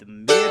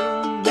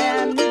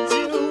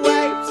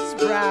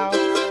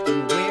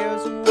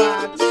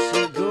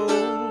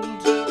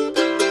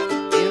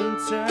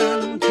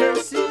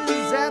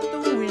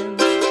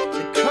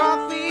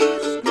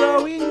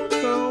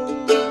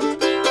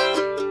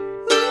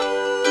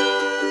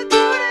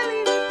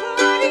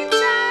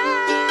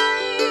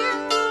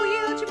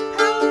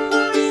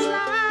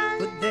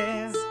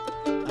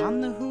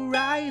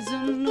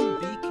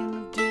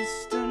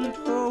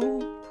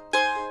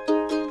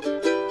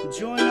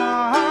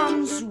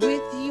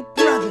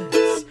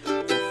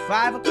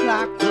5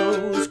 o'clock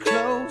grows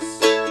close.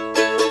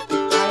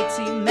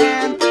 IT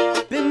man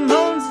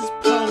bemoans his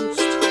post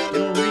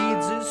and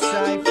reads his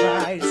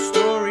sci-fi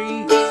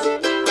stories.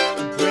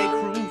 The break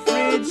room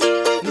fridge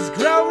is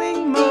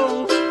growing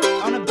mold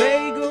on a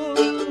bagel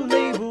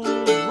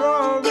labeled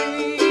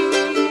Rory.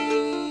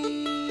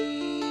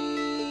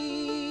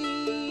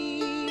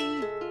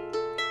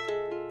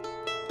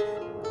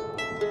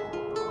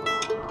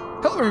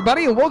 Hello,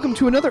 everybody, and welcome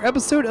to another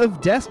episode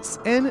of Desks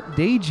and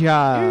Day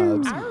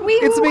Jobs.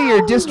 It's me,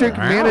 your district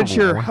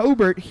manager,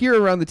 Hobart,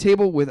 here around the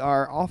table with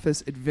our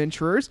office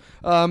adventurers.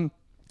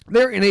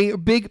 They're in a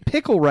big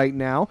pickle right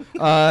now.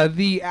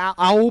 The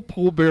Owl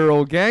Pull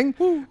Barrel Gang.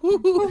 I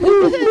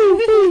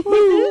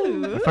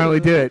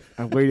finally did it.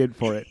 I waited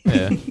for it.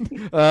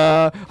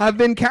 Have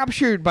been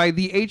captured by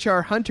the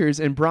HR hunters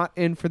and brought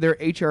in for their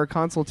HR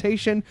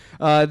consultation.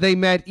 They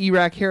met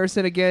Iraq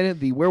Harrison again,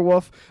 the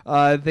werewolf.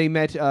 They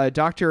met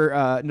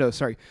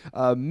Mr.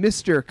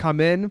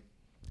 Kamen,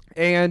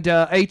 and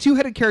a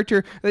two-headed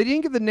character they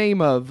didn't get the name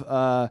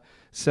of.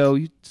 So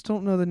you just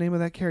don't know the name of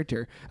that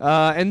character.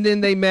 And then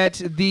they met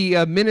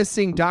the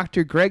menacing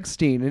Dr.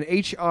 Gregstein, an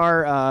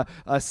HR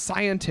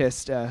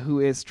scientist who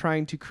is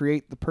trying to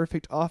create the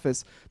perfect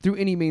office through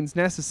any means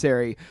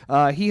necessary.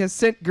 He has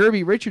sent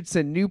Gerby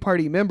Richardson, new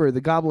party member, the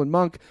Goblin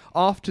Monk,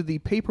 off to the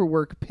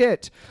paperwork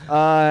pit.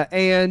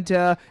 And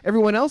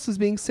everyone else is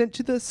being sent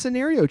to the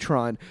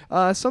Scenariotron,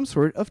 some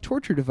sort of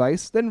torture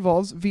device that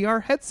involves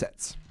VR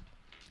headsets.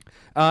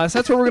 So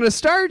that's where we're going to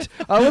start.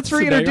 Let's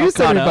reintroduce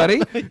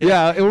everybody.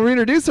 Yeah, we'll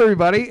reintroduce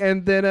everybody,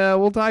 and then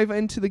we'll dive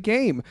into the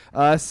game.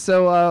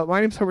 So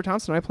my name's Hobart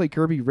Thompson. I play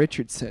Gerby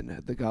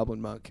Richardson, the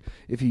Goblin Monk,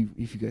 if you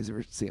guys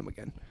ever see him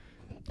again.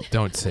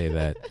 Don't say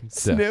that.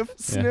 Sniff.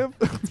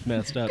 It's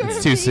messed up.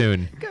 It's too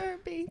soon.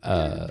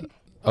 Gerby.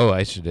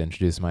 I should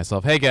introduce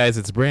myself. Hey, guys,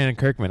 it's Brandon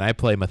Kirkman. I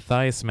play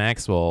Matthias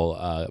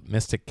Maxwell,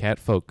 mystic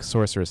catfolk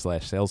sorcerer /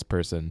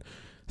 salesperson /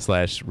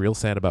 real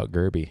sad about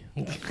Gerby.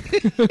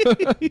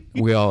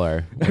 We all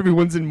are.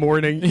 Everyone's in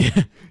mourning.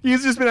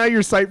 He's just been out of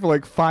your sight for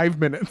like 5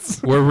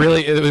 minutes. We're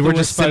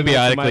just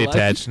symbiotically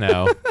attached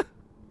now.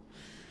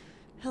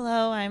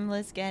 Hello, I'm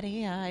Liz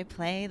Getty. I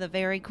play the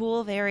very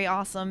cool, very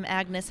awesome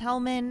Agnes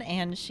Hellman,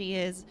 and she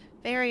is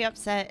very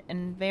upset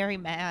and very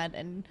mad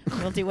and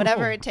will do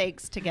whatever it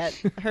takes to get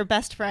her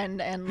best friend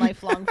and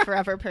lifelong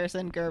forever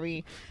person,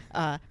 Gerby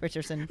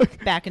Richardson,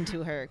 back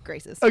into her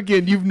graces.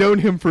 Again, you've known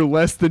him for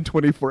less than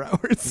 24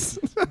 hours.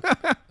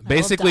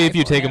 Basically, if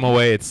you take him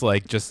away, it's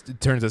like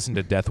it turns us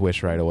into Death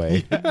Wish right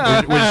away. We're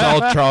just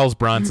all Charles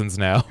Bronsons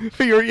now.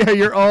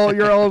 You're all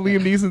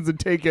Liam Neeson's and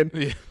Taken.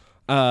 Yeah.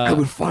 I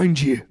would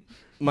find you.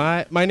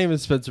 My name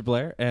is Spencer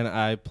Blair, and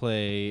I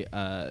play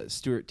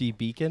Stuart D.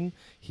 Beacon.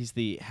 He's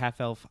the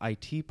half-elf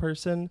IT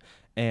person,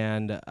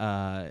 and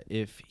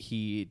if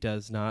he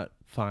does not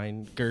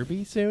find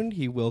Gerby soon,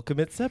 he will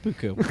commit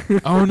seppuku.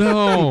 Oh,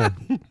 no.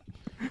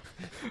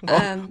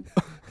 I'm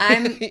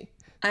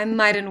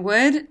Myden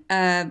Wood.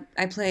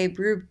 I play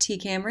Broob T.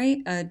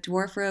 Camry, a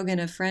dwarf rogue and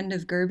a friend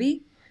of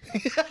Gerby.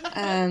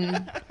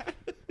 And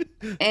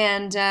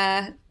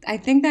I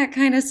think that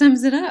kind of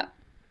sums it up.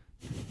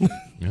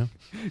 Yeah.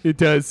 It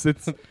does. It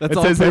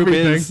all says Broob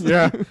everything. is.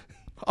 Yeah.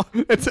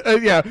 It's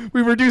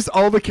we've reduced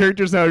all the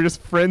characters now to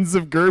just friends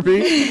of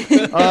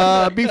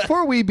Gerby.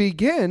 Before we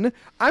begin,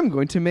 I'm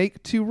going to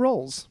make 2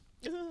 rolls.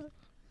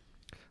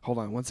 Hold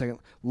on 1 second.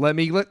 Let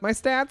me look my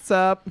stats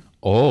up.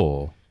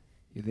 Oh.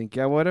 You think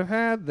I would have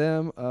had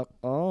them up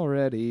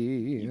already?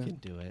 You can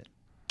do it.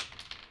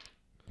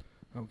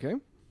 Okay.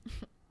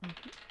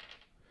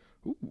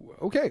 Ooh,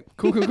 okay.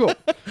 Cool.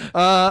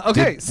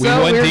 Okay, We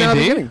so won we're now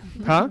D&D? beginning.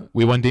 Huh?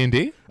 We won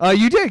D&D?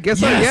 You did.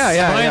 Guess what? Yes,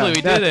 Yeah. finally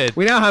we did it.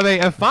 We now have a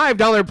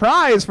 $5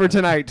 prize for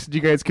tonight.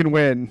 You guys can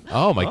win.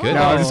 Oh, my goodness.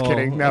 No, I'm just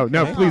kidding. No,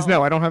 please,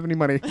 no. I don't have any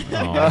money.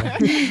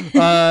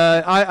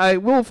 I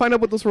will find out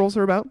what those rolls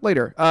are about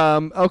later.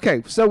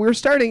 Okay, so we're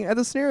starting at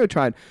the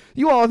Scenariotron.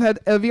 You all have had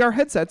VR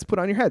headsets put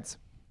on your heads.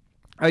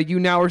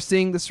 You now are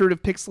seeing the sort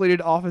of pixelated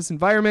office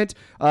environment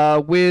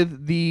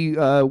with the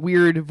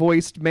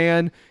weird-voiced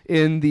man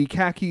in the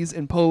khakis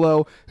and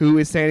polo who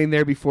is standing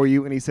there before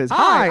you, and he says,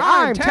 "Hi,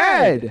 I'm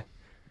Ted."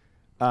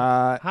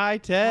 Hi,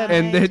 Ted.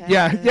 And then, Ted.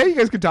 yeah, you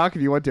guys can talk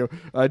if you want to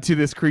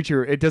this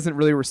creature. It doesn't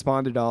really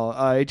respond at all.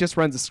 It just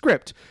runs a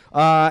script.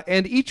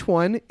 And each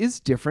one is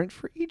different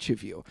for each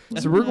of you.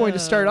 So we're going to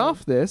start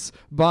off this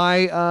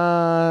by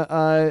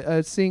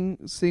seeing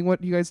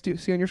what you guys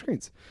see on your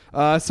screens.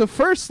 So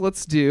first,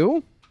 let's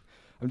do...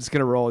 I'm just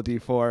going to roll a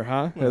d4,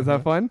 huh? Is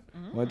that fun?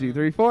 1, 2,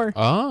 3, 4.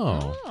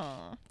 Oh.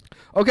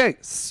 Okay,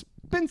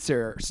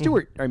 Spencer,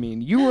 Stuart,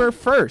 you were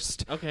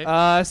first. Okay.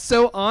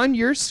 So on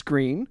your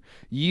screen,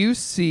 you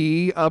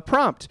see a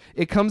prompt.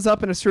 It comes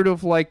up in a sort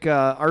of like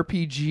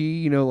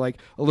RPG, like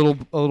a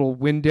little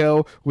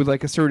window with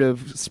like a sort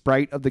of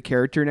sprite of the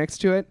character next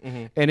to it.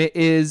 Mm-hmm. And it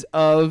is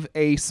of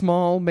a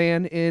small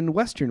man in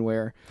Western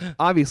wear,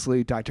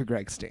 obviously Dr.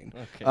 Gregstein.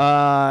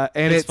 Okay.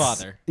 And His it's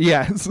father.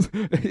 Yes.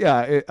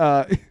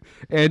 Yeah.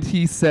 And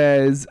he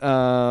says,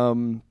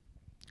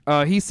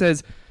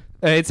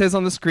 it says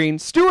on the screen,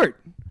 "Stuart,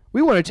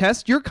 We want to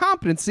test your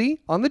competency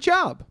on the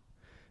job.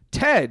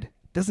 Ted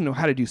doesn't know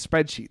how to do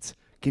spreadsheets.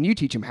 Can you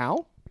teach him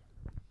how?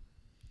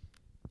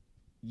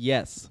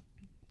 Yes.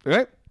 All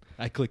right.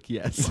 I click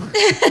yes.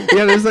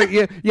 Yeah, there's like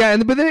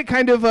but then it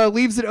kind of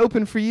leaves it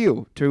open for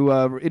you to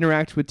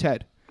interact with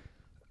Ted.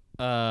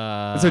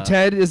 So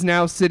Ted is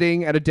now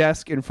sitting at a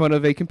desk in front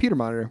of a computer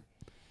monitor.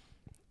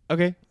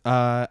 Okay.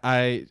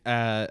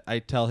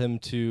 I tell him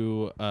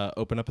to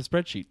open up a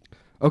spreadsheet.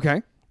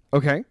 Okay.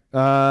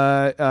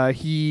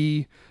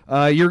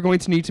 You're going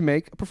to need to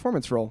make a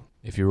performance roll.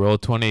 If you roll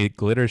 20,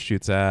 glitter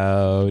shoots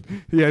out.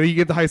 Yeah, you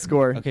get the high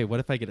score. Okay, what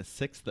if I get a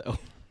 6 though?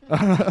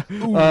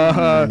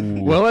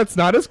 Well, that's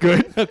not as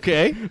good.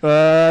 Okay.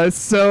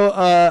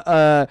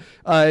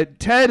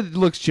 Ted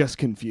looks just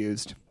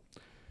confused.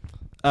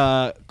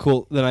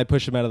 Cool. Then I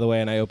push him out of the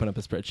way and I open up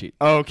a spreadsheet.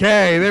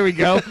 Okay, there we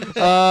go.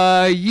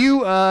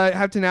 You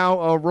have to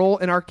now roll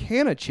an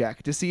Arcana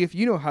check to see if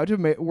you know how to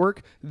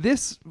work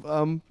this,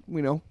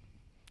 Machine,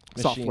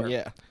 software.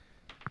 Yeah.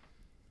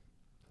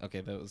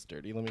 Okay, that was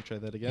dirty. Let me try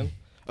that again.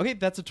 Okay,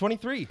 that's a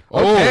 23. Okay,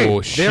 Oh,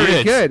 very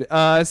shit. good.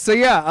 So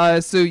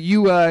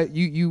you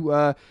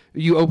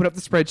open up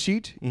the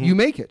spreadsheet. Mm-hmm. You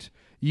make it.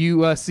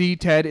 You see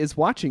Ted is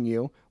watching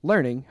you,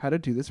 learning how to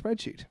do the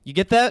spreadsheet, You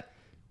get that?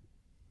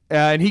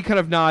 and he kind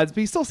of nods,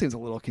 but he still seems a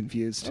little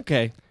confused.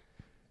 Okay.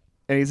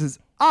 And he says,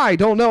 "I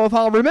don't know if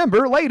I'll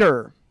remember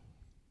later."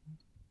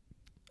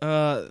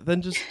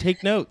 Then just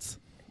take notes.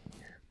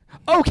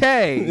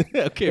 Okay.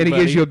 Okay, And he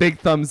buddy. gives you a big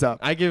thumbs up.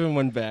 I give him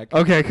one back.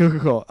 Okay,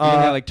 cool. And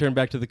I turn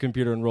back to the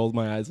computer and rolled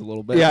my eyes a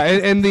little bit. Yeah,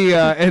 and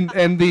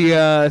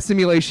the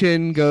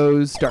simulation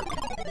goes dark.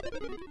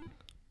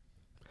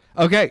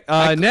 Okay,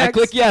 I next.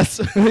 click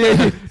yes.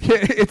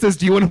 It says,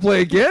 "Do you want to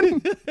play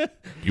again?"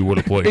 You want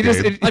to play a It game?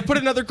 just, I put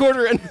another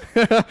quarter in.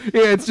 yeah,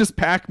 it's just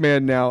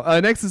Pac-Man now.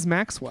 Next is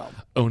Maxwell.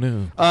 Oh,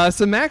 no.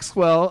 So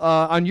Maxwell,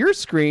 on your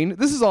screen,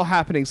 this is all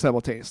happening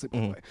simultaneously, by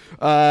the way.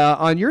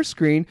 On your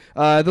screen,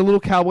 the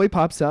little cowboy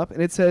pops up,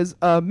 and it says,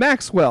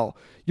 "Maxwell,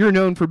 you're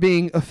known for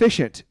being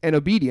efficient and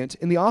obedient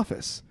in the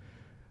office.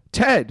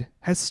 Ted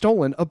has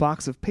stolen a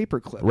box of paper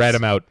clips. Rat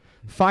him out.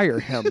 Fire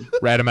him."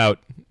 Rat him out.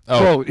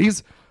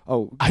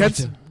 Oh,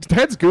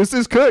 Ted's goose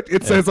is cooked,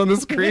 it says on the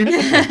screen.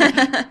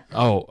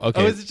 oh,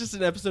 okay. Oh, is it just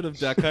an episode of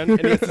Duck Hunt? And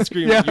he has to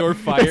scream, Yeah. "You're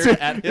fired"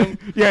 at him?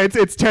 Yeah,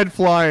 it's Ted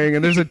flying,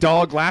 and there's a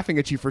dog laughing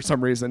at you for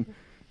some reason.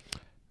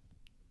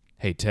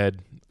 Hey, Ted.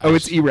 Oh,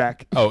 it's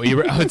Iraq. Oh,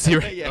 it's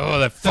Iraq. Yeah. Oh,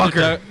 that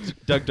fucker.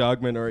 Doug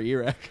Dogman or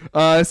Iraq.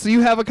 So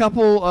you have a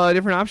couple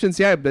different options.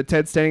 Yeah, but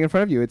Ted's standing in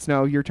front of you. It's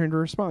now your turn to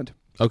respond.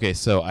 Okay,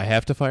 so I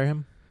have to fire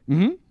him?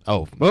 Mm-hmm.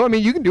 Oh, Well, I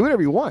mean, you can do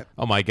whatever you want.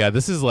 oh my God.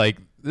 This is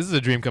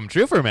a dream come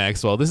true for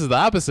Maxwell. This is the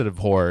opposite of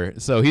horror.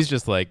 So he's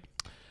just like,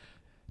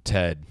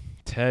 Ted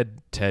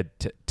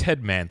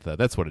Mantha.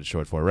 That's what it's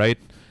short for, right?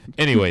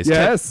 Anyways,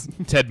 Yes.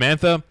 Ted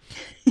Mantha,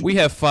 we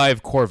have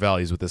 5 core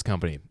values with this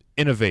company: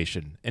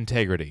 innovation,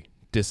 integrity,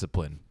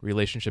 discipline,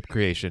 relationship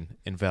creation,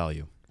 and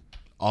value.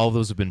 All of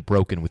those have been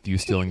broken with you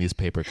stealing these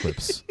paper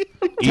clips.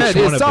 Ted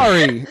one is of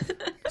sorry. them-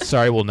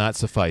 Sorry will not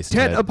suffice,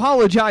 Ted Ted.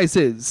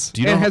 apologizes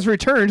Do you and know- has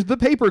returned the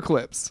paper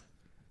clips.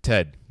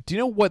 Ted, do you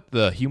know what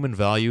the human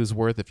value is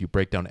worth if you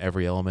break down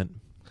every element?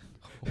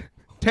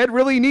 Ted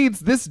really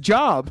needs this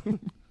job.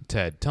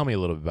 Ted, tell me a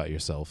little bit about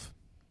yourself.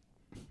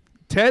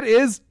 Ted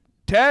is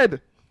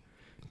Ted.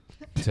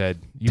 Ted,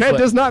 Ted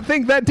does not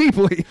think that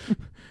deeply.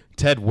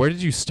 Ted, where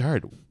did you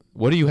start?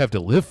 What do you have to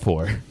live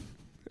for?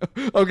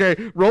 Okay,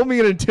 roll me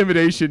an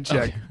intimidation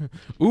check.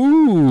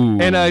 Ooh.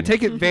 And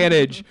take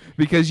advantage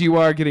because you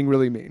are getting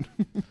really mean.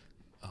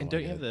 And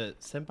don't you have the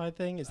senpai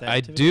thing? Is that I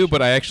do,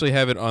 but I actually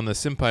have it on the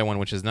Senpai one,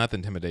 which is not the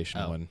intimidation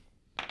one.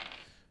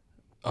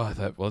 Oh, I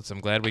thought, well, I'm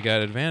glad we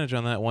got advantage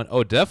on that one.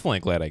 Oh, definitely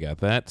glad I got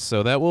that.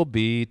 So that will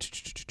be...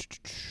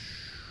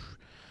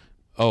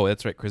 Oh,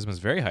 that's right. Charisma's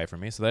very high for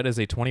me, so that is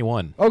a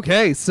 21.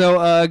 Okay,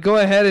 so go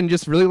ahead and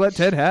just really let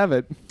Ted have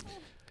it.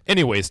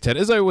 Anyways, Ted,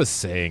 as I was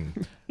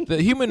saying,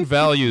 the human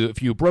value,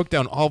 if you broke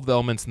down all of the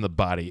elements in the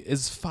body,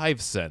 is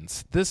 5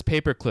 cents. This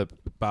paperclip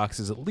box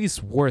is at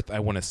least worth, I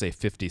want to say,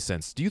 50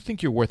 cents. Do you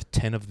think you're worth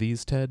 10 of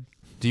these, Ted?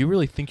 Do you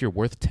really think you're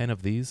worth 10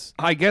 of these?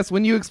 I guess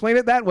when you explain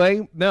it that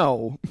way,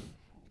 no.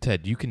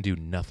 Ted, you can do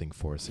nothing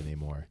for us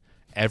anymore.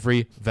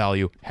 Every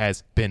value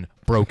has been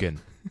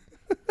broken.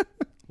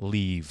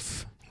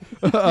 Leave.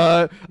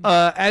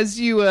 As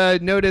you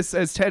notice,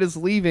 as Ted is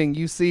leaving,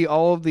 you see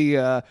all of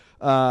the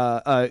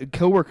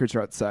coworkers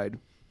are outside.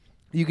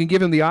 You can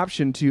give him the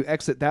option to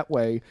exit that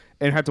way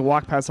and have to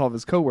walk past all of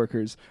his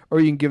coworkers, or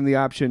you can give him the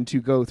option to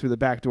go through the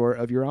back door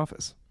of your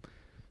office.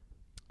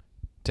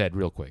 Ted,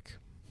 real quick.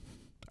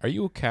 Are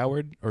you a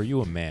coward or are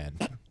you a man?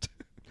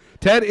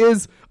 Ted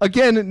is,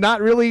 again,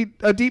 not really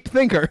a deep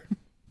thinker.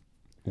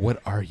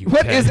 What are you,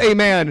 What Ted? is a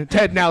man,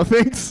 Ted now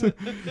thinks?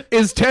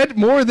 Is Ted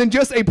more than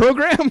just a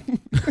program?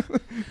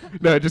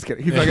 No, just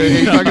kidding. He's not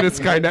going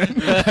to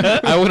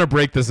Skynet. I want to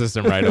break the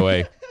system right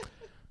away.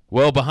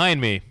 Well,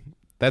 behind me,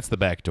 that's the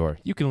back door.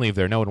 You can leave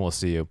there. No one will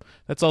see you.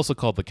 That's also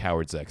called the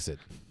coward's exit.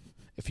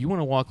 If you want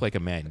to walk like a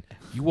man,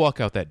 you walk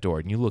out that door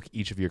and you look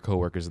each of your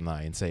coworkers in the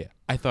eye and say,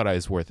 I thought I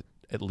was worth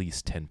at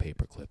least 10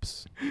 paper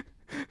clips.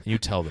 You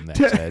tell them that,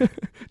 Ted.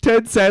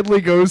 Ted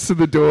sadly goes to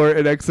the door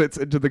and exits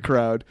into the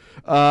crowd.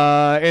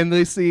 And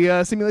the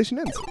simulation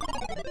ends.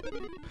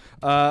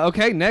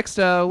 Okay, next,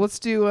 let's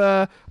do.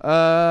 It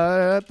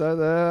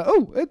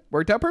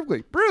worked out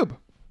perfectly. Broob.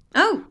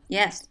 Oh,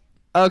 yes.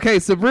 Okay,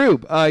 so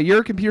Broob,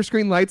 your computer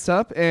screen lights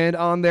up, and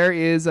on there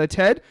is a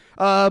Ted.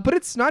 But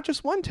it's not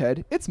just one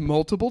Ted; it's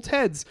multiple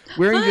Teds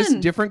wearing just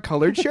Fun. different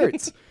colored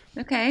shirts.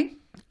 Okay.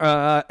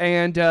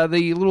 And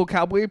the little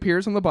cowboy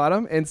appears on the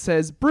bottom and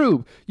says,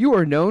 "Broob, you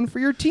are known for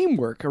your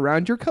teamwork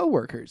around your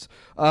coworkers.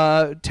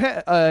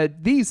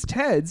 These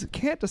Teds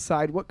can't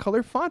decide what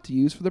color font to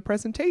use for the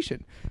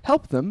presentation.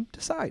 Help them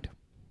decide."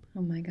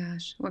 Oh my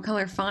gosh. What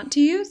color font to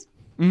use?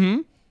 Mm-hmm.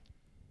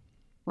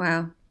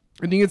 Wow.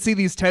 And you can see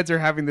these Teds are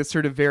having this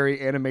sort of very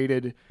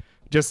animated,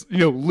 just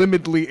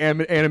limitedly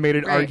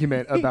animated Right.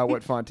 argument about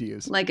what font to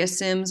use. Like a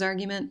Sims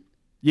argument.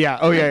 Yeah.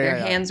 Oh, Like yeah. their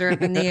Yeah. hands are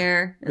up in the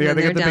air. And Yeah, then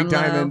they they're got the down big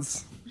low.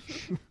 diamonds.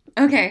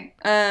 Okay.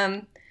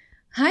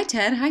 Hi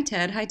Ted. Hi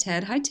Ted. Hi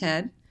Ted. Hi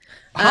Ted.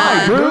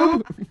 Hi,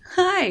 Broob.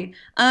 Hi.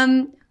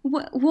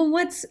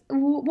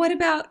 What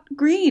about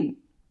green?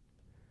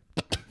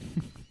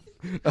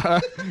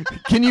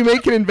 Can you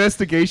make an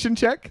investigation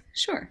check?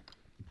 Sure.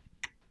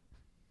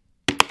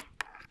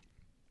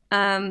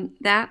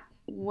 That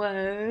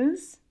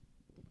was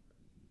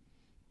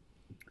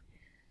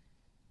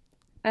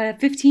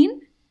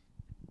 15.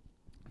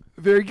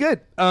 Very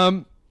good.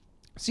 So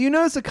you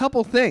notice a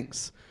couple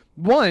things.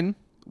 One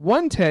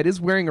Ted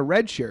is wearing a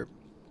red shirt.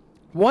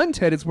 One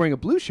Ted is wearing a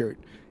blue shirt.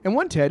 And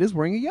one Ted is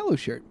wearing a yellow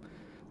shirt.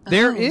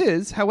 There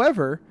is,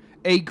 however,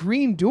 a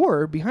green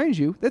door behind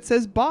you that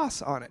says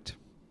boss on it.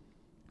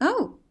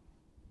 Oh.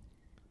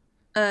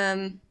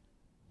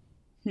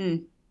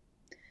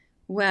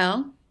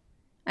 Well,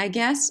 I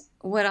guess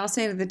what I'll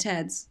say to the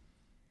Teds,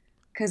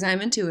 because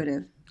I'm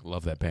intuitive,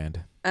 Love that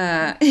band.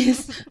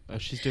 is Oh,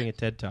 she's doing a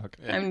TED Talk.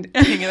 I'm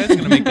Dang it, I was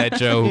going to make that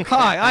joke.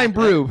 Hi, I'm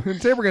Broob. And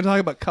today we're going to talk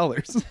about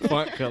colors.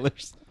 Font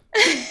colors.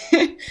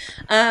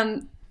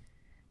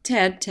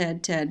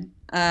 Ted.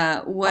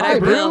 What Hi, I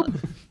will. Broob.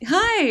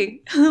 Hi.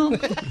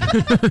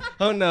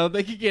 Oh no,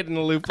 they could get in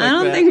a loop like I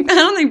don't that.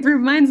 think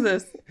Broob minds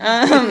this.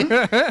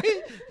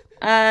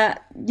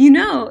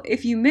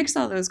 If you mix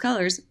all those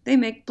colors, they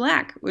make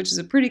black, which is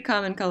a pretty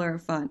common color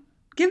of font.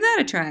 Give that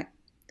a try.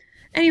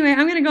 Anyway,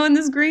 I'm gonna go in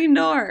this green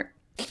door.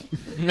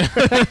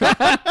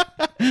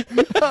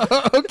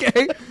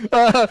 Okay.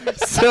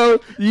 So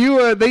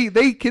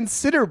they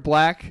consider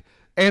black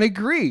and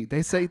agree.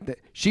 They say that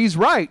she's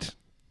right.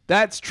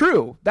 That's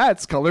true.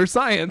 That's color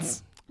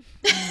science.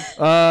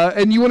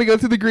 And you want to go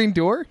through the green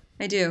door?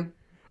 I do.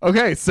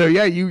 Okay, so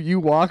yeah, you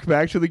walk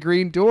back to the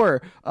green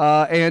door,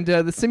 and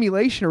the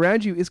simulation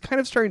around you is kind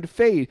of starting to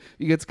fade.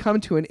 It's come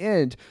to an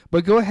end.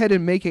 But go ahead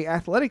and make a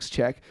athletics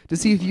check to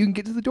see if you can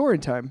get to the door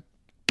in time.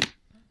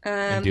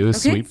 And do a okay.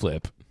 sweet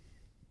flip.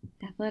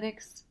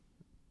 Athletics.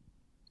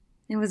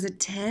 It was a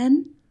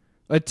 10.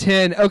 A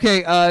 10.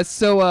 Okay,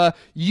 so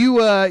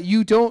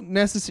you don't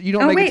necessarily you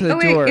don't make it to the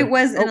door. It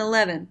was an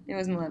 11. It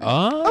was an 11.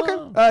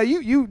 Oh. Okay.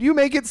 You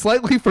make it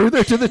slightly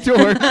further to the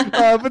door,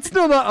 but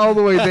still not all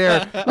the way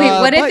there. Wait,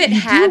 what if but it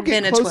you do had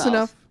get been a close 12?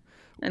 enough?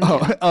 I'm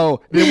kidding.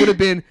 It would have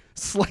been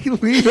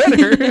slightly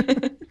better,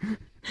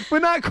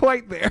 but not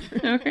quite there.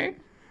 Okay.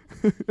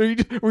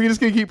 Were you just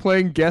gonna keep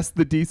playing Guess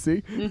the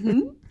DC?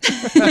 Mm-hmm.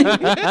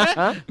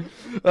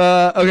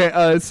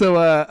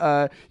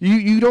 So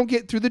you don't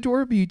get through the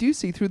door, but you do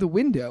see through the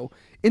window.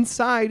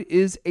 Inside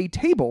is a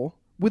table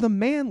with a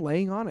man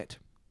laying on it.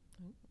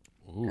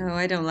 Oh,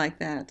 I don't like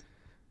that.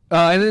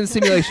 And then the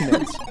simulation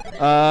ends.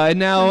 And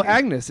now,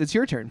 Agnes, it's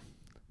your turn.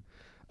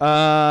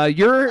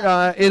 You're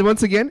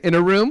once again in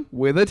a room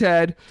with a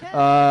Ted.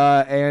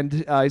 And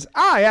he's,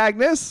 "Hi,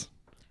 Agnes."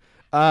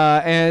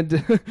 And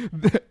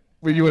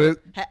when you want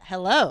to.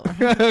 Hello.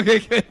 Okay,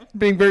 good.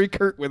 Being very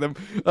curt with him.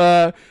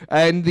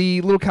 And the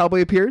little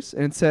cowboy appears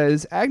and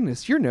says,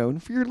 "Agnes, you're known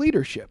for your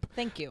leadership."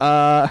 Thank you.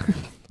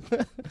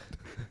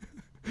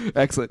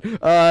 Excellent.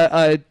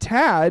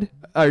 Ted,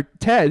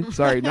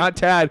 sorry, not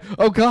Tad.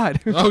 Oh,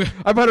 God.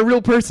 I brought a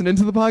real person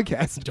into the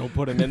podcast. Don't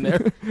put him in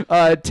there.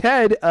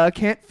 Ted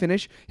can't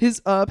finish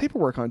his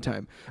paperwork on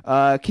time.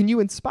 Can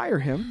you inspire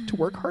him to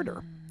work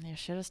harder? You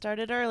should have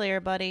started earlier,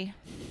 buddy.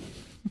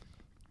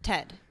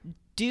 Ted,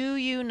 do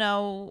you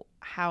know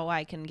how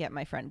I can get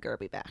my friend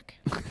Gerby back?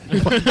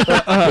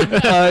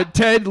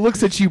 Ted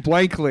looks at you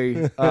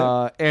blankly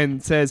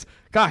and says,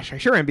 "Gosh, I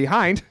sure am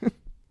behind."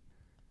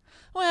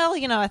 Well,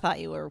 I thought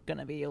you were going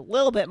to be a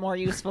little bit more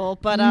useful,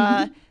 but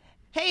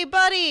hey,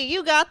 buddy,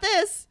 you got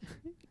this.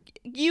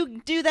 You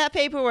do that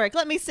paperwork.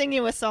 Let me sing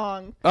you a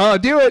song. Oh,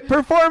 do it.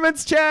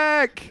 Performance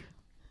check.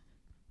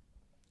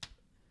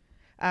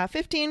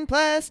 15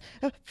 plus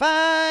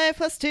 5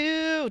 plus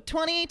 2,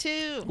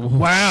 22.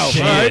 Wow.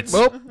 Shit. All right.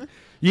 Well,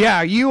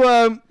 yeah, you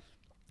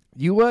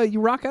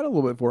rock out a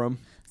little bit for him.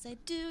 Say,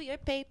 do your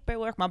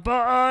paperwork, my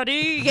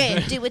buddy.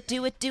 Yeah, do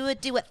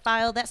it.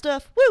 File that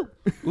stuff. Woo.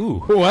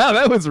 Ooh. Wow,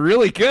 that was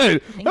really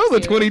good. That was a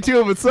you. 22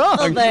 of a song.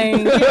 Oh,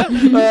 thank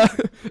you.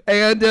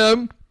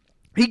 And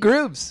he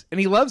grooves and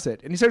he loves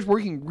it, and he starts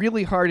working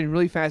really hard and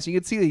really fast. You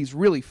can see that he's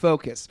really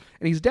focused,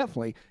 and he's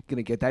definitely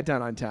gonna get that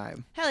done on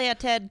time. Hell yeah,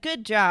 Ted.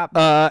 Good job.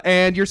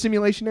 And your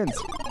simulation ends.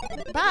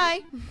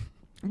 Bye.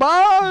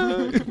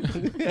 Bye.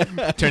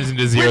 Turns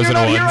into When zeros you're and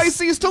not here, I ones.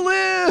 cease to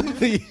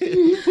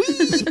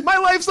live. My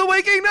life's a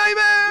waking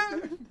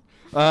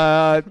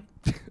nightmare.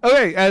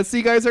 Okay, so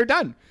you guys are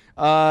done.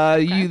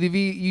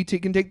 You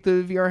can take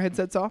the VR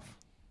headsets off.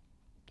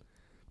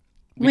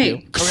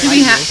 Wait,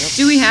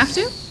 do we have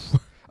to?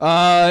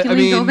 Can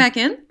we go back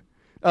in?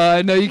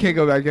 No, you can't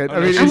go back in. I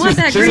mean, I it's want just-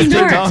 that green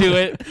door. To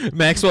it.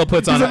 Maxwell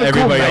puts on Doesn't have a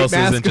cool everybody night else's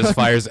mask and just on.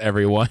 fires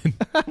everyone.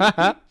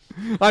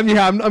 I'm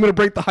gonna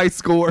break the high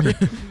score.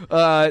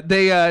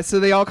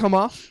 They all come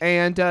off,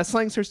 and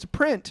Slang starts to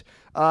print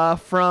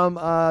from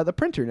the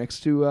printer next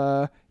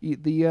to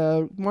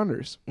the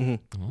monitors,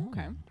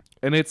 Okay.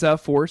 and it's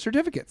 4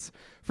 certificates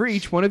for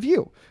each one of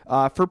you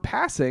for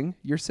passing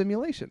your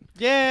simulation.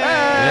 Yay!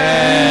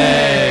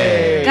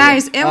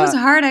 Guys, it was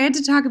hard. I had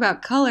to talk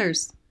about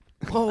colors.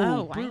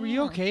 Oh, wow. were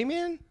you okay,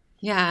 man?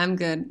 Yeah, I'm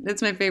good.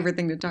 That's my favorite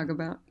thing to talk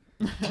about.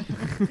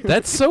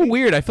 That's so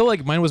weird. I feel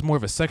like mine was more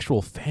of a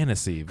sexual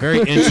fantasy. Very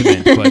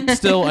intimate, but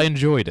still I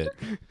enjoyed it.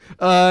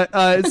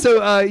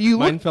 You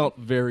Mine look, felt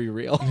very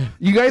real.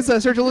 you guys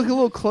start to look a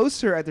little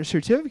closer at their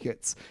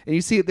certificates, and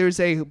you see that there's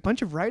a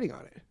bunch of writing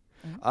on it.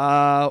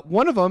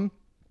 One of them,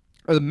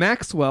 or the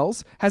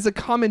Maxwell's, has a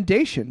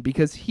commendation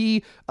because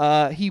he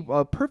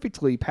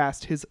perfectly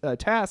passed his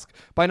task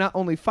by not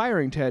only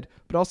firing Ted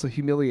but also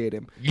humiliate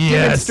him, Yes.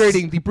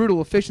 demonstrating the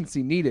brutal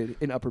efficiency needed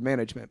in upper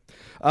management.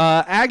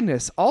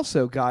 Agnes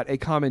also got a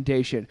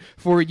commendation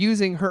for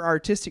using her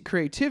artistic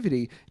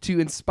creativity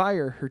to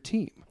inspire her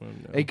team.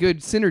 A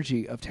good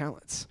synergy of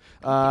talents.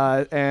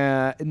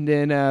 And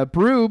then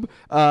Broob,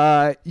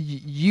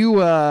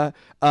 you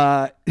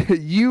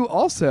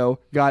also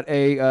got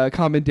a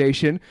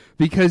commendation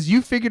because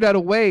you figured out a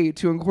way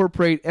to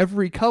incorporate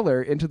every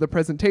color into the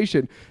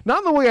presentation. Not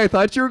in the way I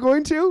thought you were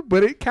going to,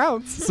 but it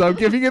counts. So I'm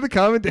giving you the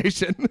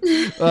commendation.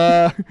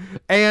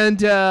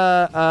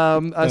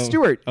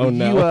 Stuart, Oh,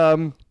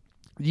 no.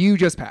 you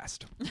just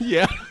passed.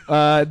 Yeah.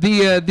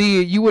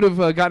 You would have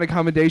gotten a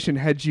commendation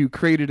had you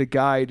created a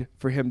guide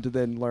for him to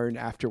then learn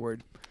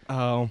afterward.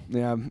 Oh,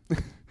 Yeah.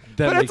 that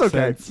But makes it's okay.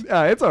 sense.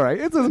 It's all right.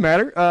 It doesn't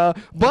matter. That's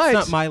But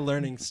not my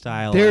learning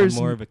style. there's- I'm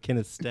more of a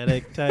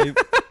kinesthetic type.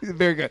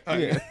 very good.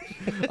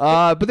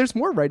 But there's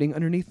more writing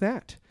underneath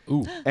that.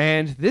 Ooh.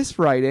 And this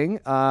writing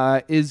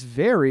is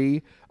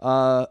very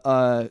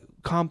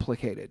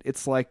complicated.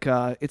 It's like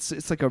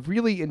it's like a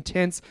really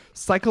intense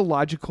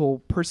psychological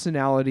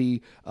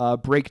personality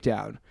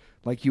breakdown,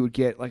 like you would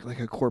get like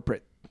a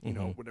corporate,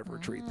 whatever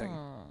retreat thing.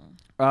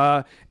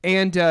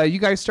 And you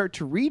guys start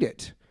to read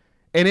it,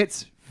 and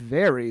it's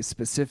very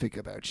specific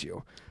about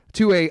you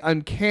to a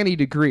uncanny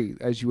degree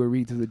as you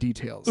read through the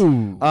details.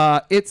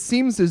 It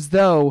seems as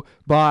though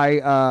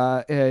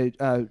by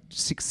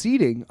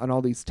succeeding on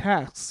all these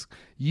tasks,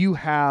 you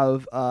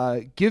have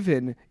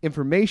given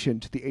information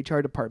to the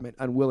HR department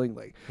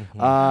unwillingly.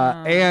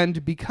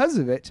 And because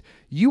of it,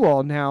 you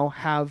all now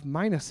have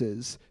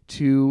minuses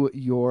to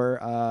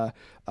your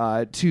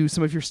to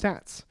some of your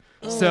stats.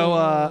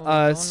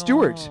 So,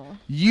 Stuart,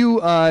 you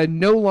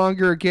no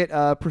longer get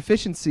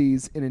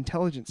proficiencies in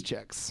intelligence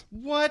checks.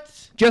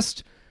 What?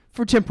 Just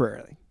for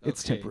temporarily.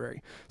 It's Okay.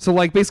 temporary. So,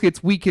 like, basically,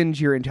 it's weakened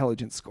your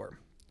intelligence score.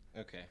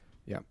 Okay.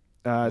 Yeah.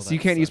 So that you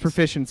can't use sucks.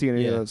 proficiency in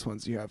any of Yeah. those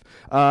ones you have.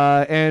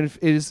 And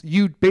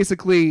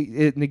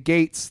it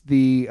negates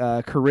the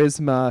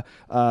charisma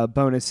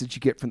bonus that you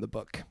get from the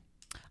book.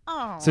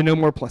 Oh. So no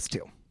more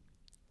 +2.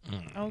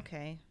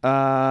 Okay.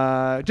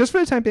 Just for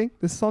the time being.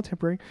 This is all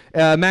temporary.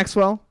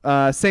 Maxwell,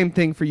 same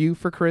thing for you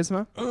for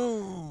charisma.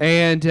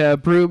 And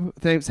Broob,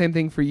 same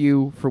thing for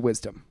you for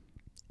wisdom.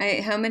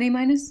 How many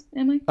minus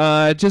am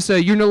I?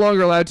 You're no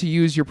longer allowed to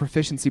use your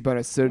proficiency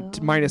bonus, so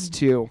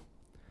 -2.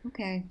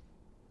 Okay.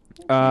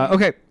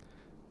 Okay.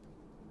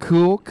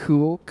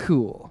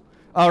 Cool.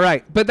 All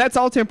right, but that's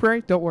all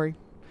temporary. Don't worry.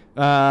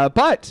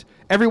 But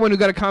everyone who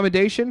got a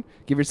commendation,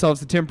 give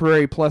yourselves a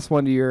temporary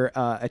 +1 to your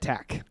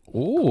attack.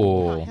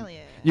 Ooh. Hell yeah.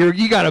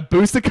 You got a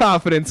boost of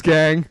confidence,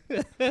 gang.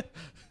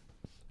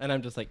 And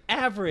I'm just like,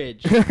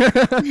 average.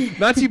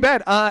 Not too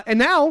bad. And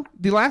now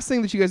the last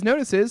thing that you guys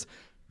notice is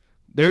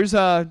there's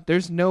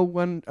no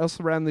one else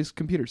around these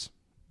computers.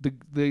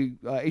 The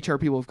HR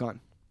people have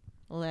gone.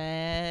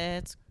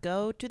 Let's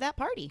go to that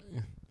party.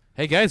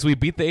 Hey guys, we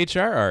beat the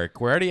HR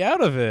arc. We're already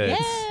out of it.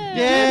 Yeah.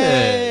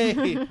 Yay!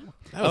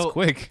 That was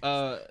quick.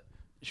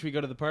 Should we go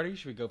to the party?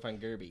 Should we go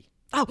find Gerby?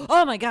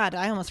 Oh my God!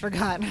 I almost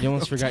forgot. You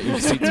almost forgot your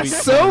sweet.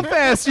 So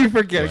fast you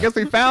forget. I guess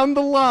we found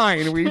the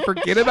line. We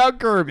forget about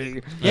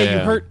Gerby. Yeah, Yeah. you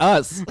hurt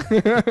us.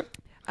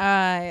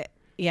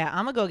 Yeah,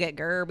 I'm gonna go get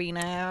Gerby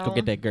now. Go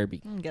get that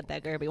Gerby. Get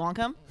that Gerby. Want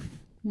to come?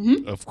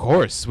 Of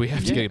course, we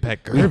have to get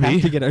back We have to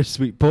Gerby. get our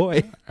sweet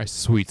boy. Our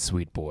sweet,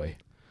 sweet boy.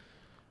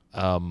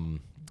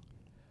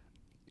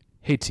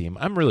 Hey team,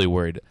 I'm really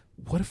worried.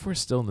 What if we're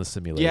still in the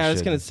simulation? Yeah, I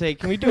was gonna say,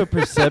 can we do a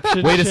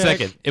perception? Wait a check?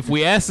 second. If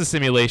we ask the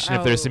simulation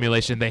if they're a Oh.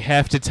 simulation, they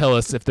have to tell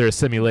us if they're a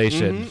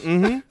simulation.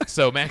 Mm-hmm.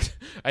 So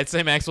I'd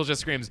say Maxwell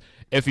just screams,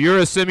 "If you're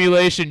a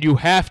simulation, you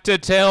have to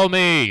tell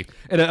me."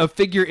 And a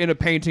figure in a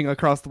painting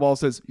across the wall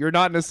says, "You're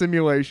not in a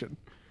simulation."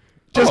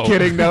 Just Oh.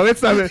 kidding. No,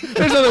 it's not. There's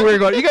nothing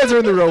weird going on. You guys are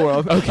in the real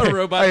world. A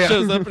robot Oh, yeah.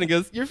 shows up and he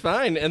goes, "You're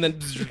fine," and then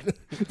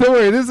Don't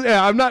worry.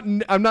 I'm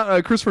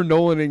not Christopher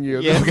Nolaning you.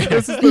 Yeah.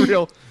 This is the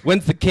real.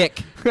 when's the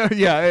kick?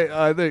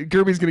 Yeah, the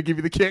Gerby's gonna give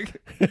you the kick.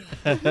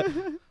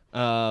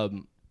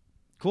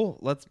 Cool.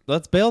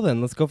 Let's bail then.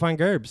 Let's go find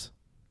Gerbs.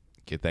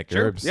 Get that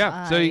Sure. Gerbs.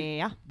 Yeah. So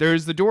Yeah.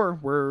 there's the door.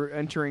 We're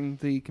entering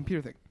the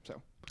computer thing.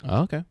 So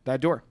Oh, okay.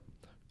 that door.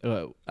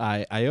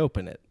 I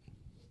open it.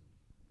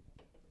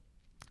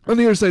 On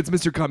the other side, it's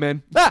Mr. Come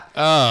In.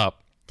 Ah!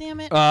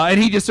 Damn it.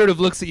 And he just sort of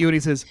looks at you and he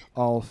says,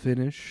 "All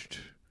finished."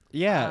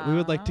 Yeah, we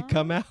would like to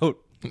come out.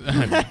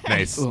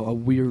 Nice.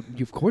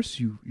 Of course,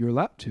 you're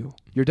allowed to.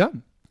 You're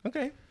done.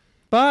 Okay.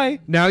 Bye.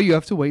 Now you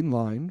have to wait in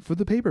line for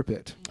the paper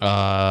pit.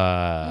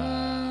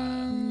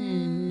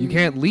 You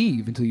can't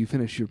leave until you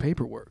finish your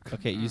paperwork.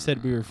 Okay, you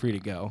said we were free to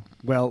go.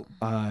 Well,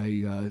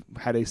 I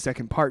had a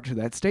second part to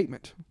that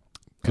statement.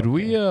 Could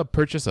we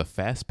purchase a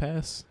fast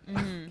pass?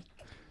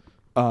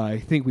 I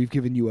think we've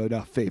given you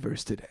enough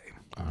favors today.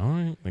 All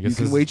right. I You guess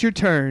can this- wait your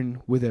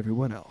turn with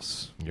everyone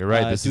else. You're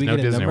right. This do is we no get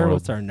a Disney number? World.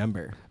 What's our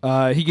number?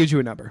 He gives you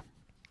a number.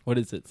 What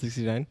is it?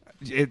 69.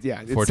 It's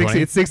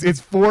 420? 60.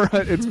 It's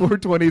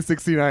 420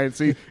 69.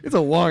 So it's a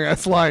long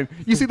ass line.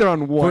 You see, they're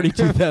on one.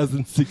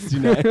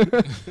 42,069.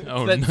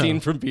 Oh, That no. scene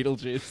from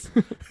Beetlejuice.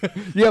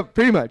 Yeah,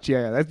 pretty much.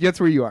 Yeah,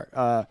 that's where you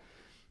are.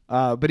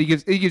 But he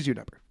gives you a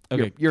number.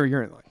 Okay.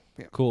 You're in line.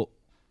 Yeah. Cool.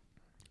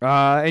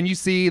 And you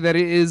see that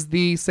it is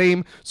the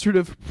same sort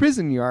of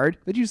prison yard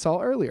that you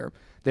saw earlier.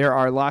 There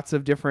are lots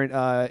of different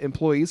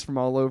employees from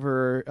all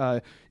over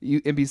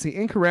NBC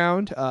Inc.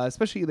 around.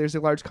 Especially, there's a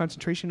large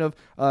concentration of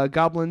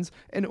goblins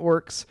and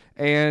orcs.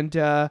 And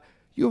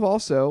you have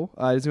also,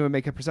 does anyone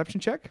make a perception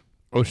check?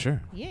 Oh,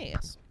 sure.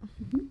 Yes.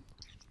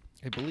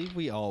 I believe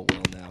we all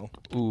will now.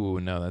 Ooh,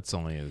 no, that's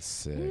only a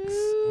 6.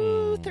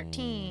 Ooh,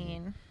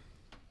 13.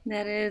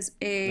 That is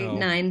a No.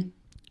 9.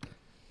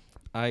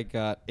 I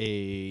got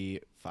a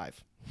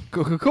 5.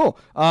 Cool.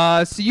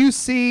 So you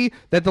see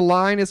that the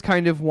line is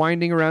kind of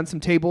winding around some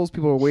tables.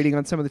 People are waiting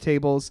on some of the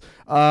tables,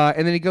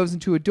 and then it goes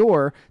into a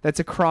door that's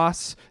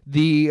across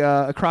the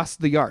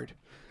yard.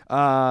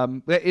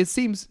 It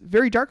seems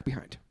very dark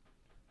behind.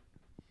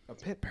 A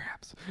pit,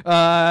 perhaps.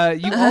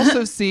 You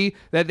also see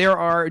that there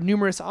are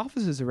numerous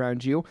offices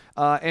around you,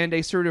 and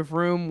a sort of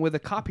room with a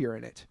copier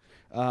in it.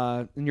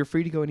 And you're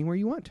free to go anywhere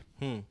you want.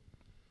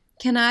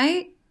 Can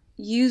I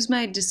use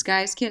my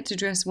disguise kit to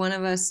dress one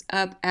of us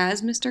up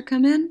as Mr.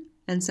 Come In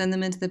and send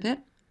them into the pit?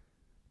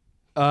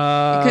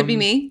 It could be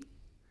me.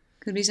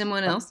 Could be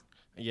someone else.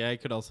 Yeah, I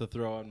could also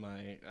throw on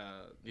my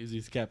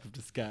Newsies cap of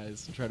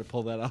disguise and try to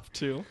pull that off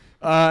too.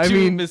 I To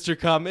mean, Mr.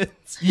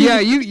 Comments. yeah,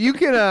 you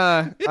can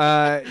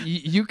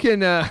you can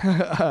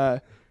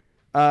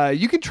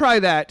try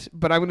that,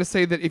 but I'm going to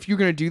say that if you're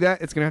going to do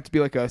that, it's going to have to be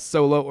like a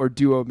solo or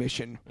duo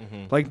mission.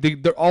 Like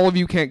all of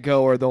you can't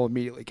go, or they'll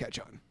immediately catch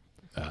on.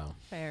 Oh.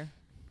 Fair.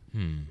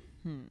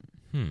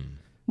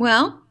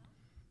 Well,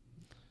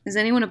 is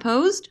anyone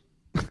opposed?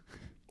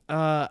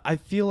 I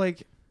feel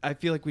like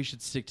we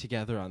should stick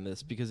together on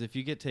this because if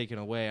you get taken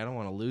away, I don't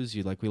want to lose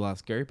you like we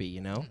lost Gerby,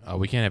 you know? Oh,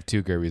 we can't have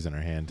 2 Gerbies in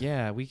our hand.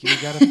 Yeah, we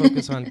got to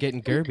focus on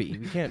getting Gerby.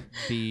 We can't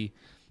be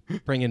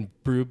bringing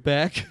Broob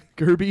back.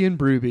 Gerby and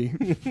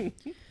Brooby.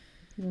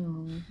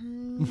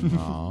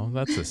 Oh,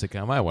 that's a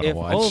sitcom I want to If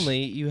watch.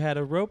 only you had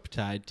a rope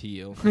tied to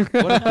you. What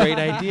a great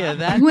idea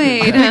that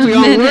Wait could a We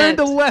all learned minute.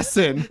 a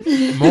lesson.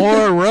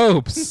 More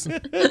ropes. be.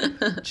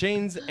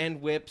 Chains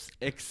and whips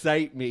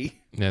excite me.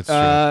 That's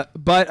true.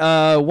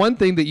 But one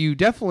thing that you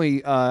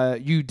definitely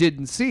you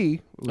didn't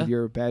see with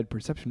your bad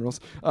perception rules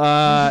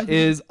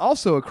is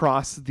also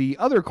across the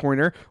other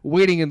corner,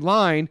 waiting in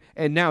line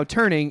and now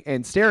turning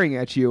and staring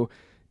at you,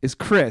 is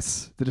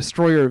Chris, the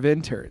destroyer of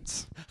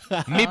interns.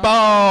 Meatballs.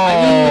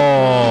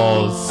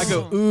 I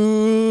go,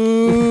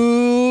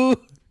 ooh,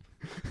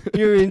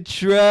 you're in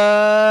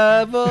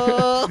trouble.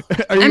 Are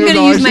you I'm going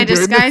to use my actually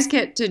doing disguise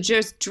kit to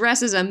just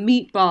dress as a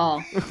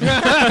meatball.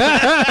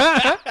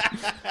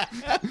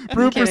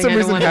 Brew for kidding, some I don't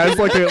reason wanna- has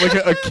like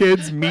a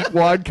kid's meat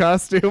wad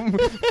costume.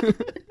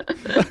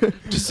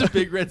 Just a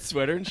big red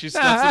sweater, and she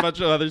stuffs a bunch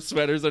of other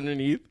sweaters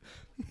underneath.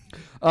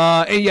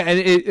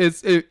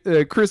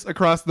 And Chris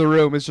across the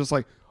room is just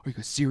like, "Are you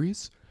guys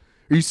serious?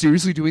 Are you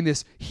seriously doing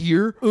this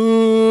here?"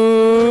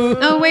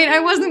 Oh, wait, I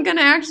wasn't going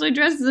to actually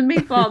dress as a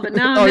meatball, but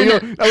now Oh, I'm you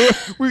in it.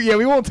 don't,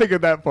 we won't take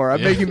it that far. I'm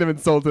Yeah. making them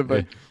insulted,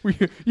 but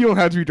you don't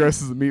have to be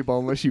dressed as a meatball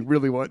unless you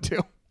really want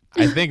to.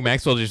 I think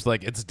Maxwell just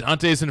like, it's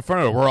Dante's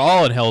Inferno. We're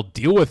all in hell.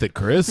 Deal with it,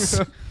 Chris.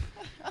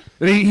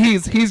 And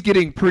he's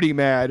getting pretty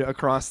mad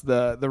across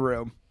the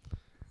room.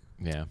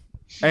 Yeah.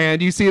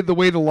 And you see the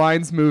way the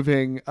line's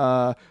moving,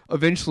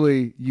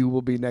 eventually you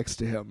will be next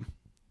to him.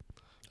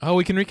 Oh,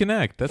 we can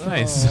reconnect. That's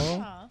nice.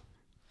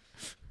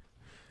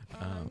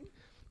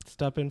 It's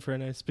stop in for a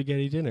nice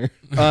spaghetti dinner.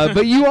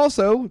 But you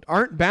also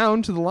aren't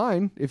bound to the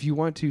line if you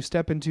want to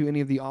step into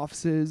any of the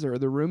offices or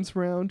the rooms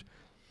around.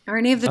 Are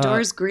any of the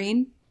doors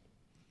green?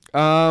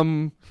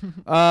 There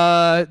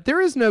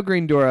is no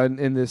green door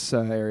in this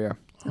area.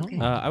 Okay.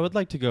 I would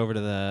like to go over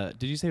to the.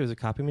 Did you say it was a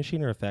copy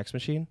machine or a fax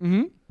machine?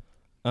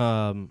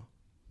 Mm-hmm.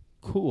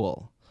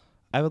 Cool.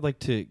 I would like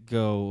to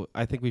go.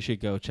 I think we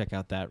should go check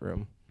out that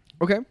room.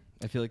 Okay.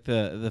 I feel like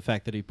the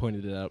fact that he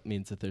pointed it out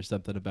means that there's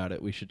something about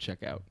it we should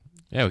check out.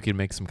 Yeah, we could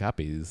make some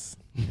copies.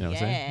 You know what I'm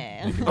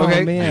saying? Yeah.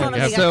 Okay. Oh, man. Wanna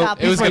make a So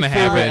copy it was for gonna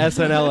fun. happen.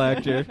 SNL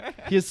actor.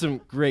 He has some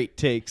great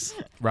takes.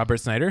 Robert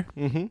Snyder?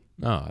 Mm-hmm.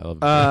 Oh, I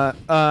love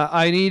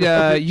I need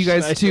you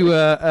guys to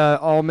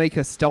all make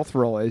a stealth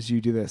roll as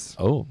you do this.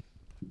 Oh.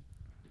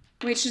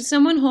 Wait, should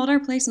someone hold our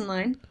place in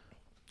line?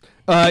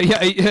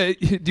 Yeah.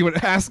 Do you want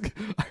to ask?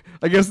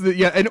 I guess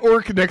an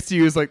orc next to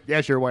you is like, yeah,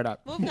 sure, why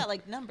not? Well, we've got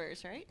like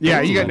numbers, right? Yeah,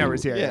 you got Ooh.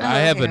 numbers here. Yeah. Oh, I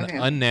have okay, an okay.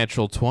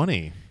 unnatural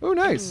 20. Oh,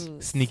 nice.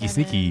 Ooh, Sneaky,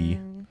 7. sneaky.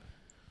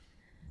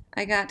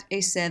 I got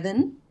a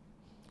 7.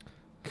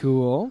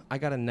 Cool. I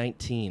got a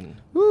 19.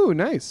 Ooh,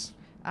 nice.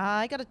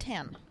 I got a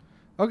 10.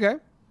 Okay.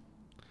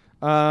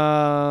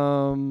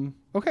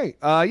 Okay.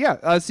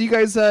 Yeah. So you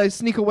guys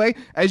sneak away.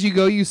 As you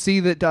go, you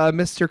see that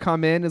Mr.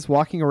 Kamen is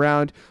walking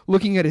around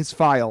looking at his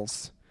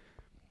files.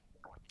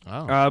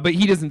 Oh. But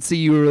he doesn't see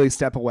you really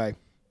step away.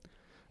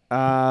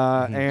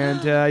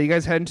 And you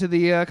guys head into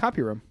the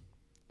copy room.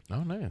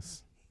 Oh,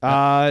 nice.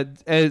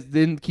 As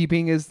in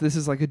keeping is this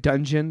is like a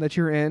dungeon that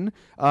you're in.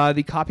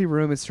 The copy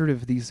room is sort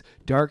of these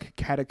dark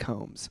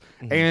catacombs,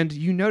 and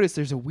you notice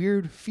there's a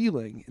weird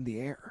feeling in the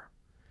air.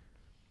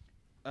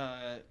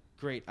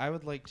 Great. I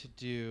would like to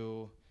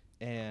do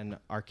an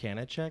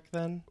Arcana check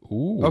then,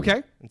 Ooh.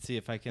 Okay, and see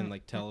if I can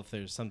tell if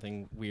there's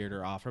something weird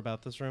or off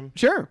about this room.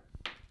 sure.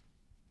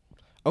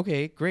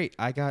 Okay, great.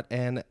 I got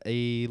an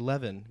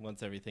 11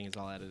 once everything is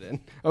all added in.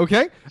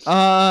 Okay.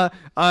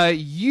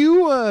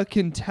 You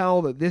can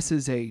tell that this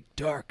is a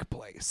dark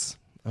place.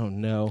 Oh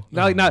no.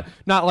 Not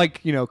like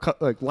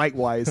like light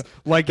wise.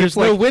 Like There's it's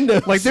like, no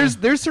windows. Like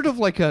there's sort of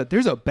like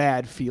there's a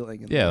bad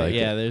feeling in Yeah, there. like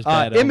yeah, there's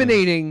bad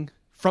emanating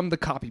from the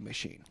copy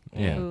machine,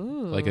 Yeah.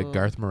 Ooh. Like a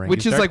Garth Marenghi's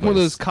which is Dark like one of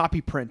Place. those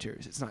copy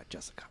printers. It's not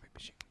just a copy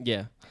machine.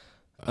 Yeah.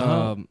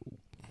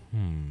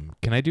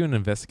 Can I do an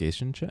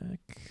investigation check?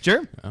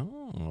 Sure.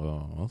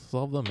 Oh, I'll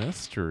solve the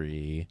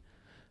mystery.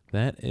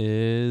 That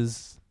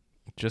is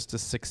just a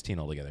 16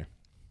 altogether.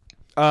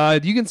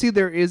 You can see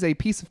there is a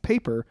piece of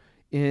paper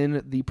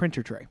in the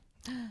printer tray.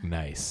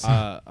 Nice.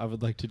 I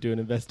would like to do an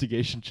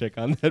investigation check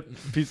on that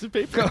piece of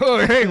paper.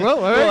 Oh, hey, well,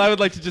 all right. Well, I would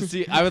like to just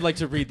see. I would like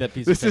to read that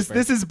piece This of is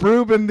paper.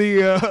 Broob and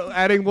the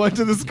adding one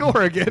to the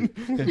score again.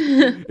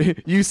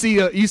 you see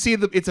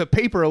it's a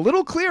paper a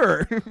little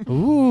clearer.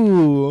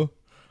 Ooh.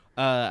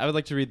 I would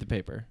like to read the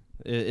paper.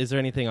 Is there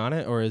anything on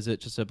it, or is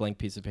it just a blank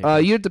piece of paper?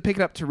 You have to pick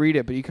it up to read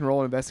it, but you can roll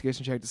an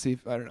investigation check to see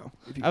if I don't know.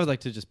 If you I would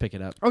like to just pick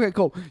it up. Okay,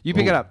 cool. You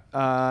pick it Ooh. up,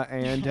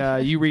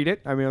 and you read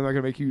it. I mean, I'm not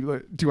gonna make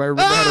you. Do I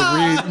remember how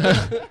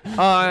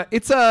to read?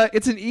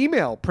 It's an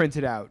email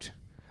printed out,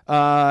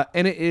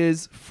 and it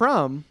is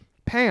from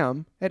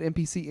Pam at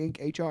NPC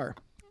Inc. HR.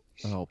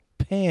 Oh,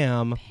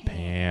 Pam.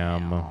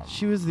 Pam.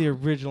 She was the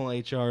original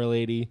HR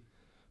lady.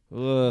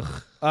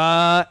 Ugh.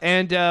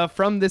 And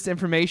from this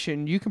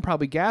information, you can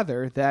probably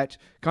gather that,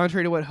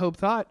 contrary to what Hope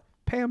thought,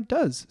 Pam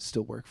does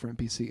still work for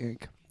NPC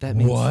Inc. That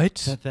means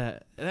What?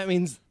 that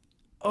means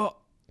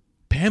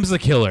Pam's the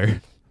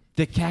killer.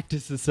 the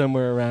cactus is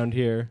somewhere around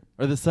here,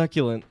 or the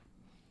succulent.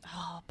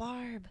 Oh,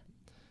 Barb.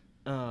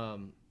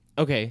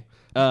 Okay.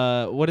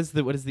 What does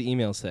the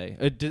email say?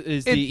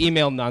 Is the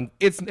email non?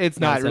 It's not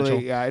Non-essential.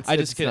 really. Yeah, it's. I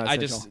it's just not I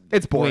essential. just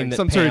It's boring. that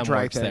Some sort of Pam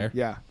dry works thing. there.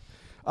 Yeah.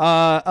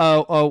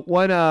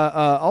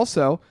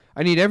 Also,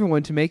 I need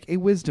everyone to make a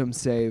wisdom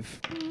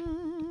save.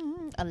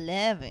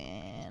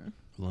 11.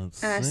 Let's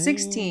see.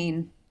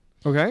 16.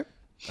 Okay.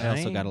 I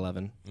also got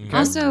 11. Okay.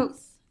 Also,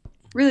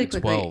 really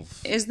quickly,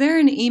 12. is there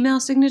an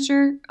email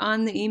signature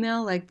on the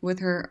email, like with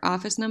her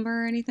office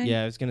number or anything?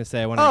 Yeah, I was gonna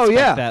say I want to Oh, inspect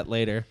yeah. that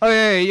later. Oh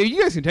yeah,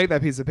 you guys can take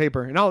that piece of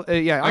paper, and I'll.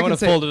 Yeah, I can want to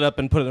say. fold it up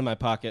and put it in my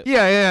pocket.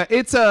 Yeah.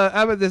 It's how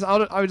about this? I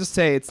would just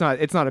say it's not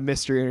a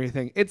mystery or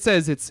anything. It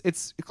says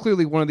it's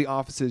clearly one of the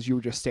offices you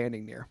were just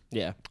standing near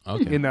Yeah.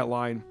 Okay. in that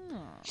line.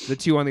 The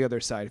two on the other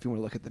side, if you want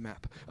to look at the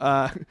map.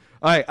 All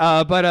right.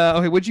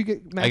 Okay. What'd you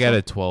get? I got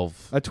a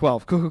 12. A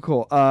 12.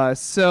 Cool.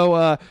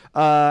 So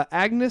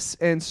Agnes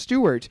and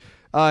Stuart,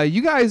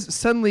 you guys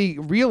suddenly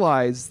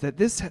realize that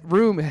this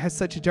room has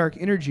such a dark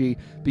energy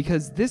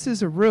because this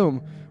is a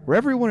room where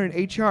everyone in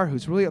HR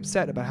who's really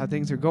upset about how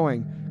things are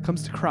going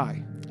comes to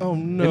cry. Oh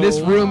no. And this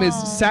room is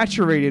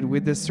saturated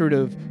with this sort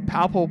of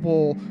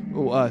palpable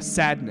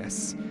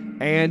sadness.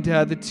 And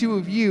the two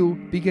of you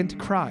begin to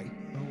cry.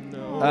 Oh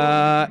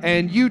no.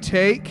 And you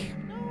take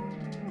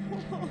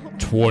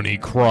 20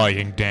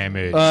 crying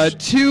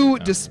damage. 2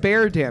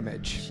 despair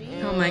damage.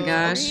 Oh my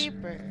gosh.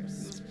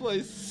 Creepers. This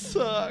place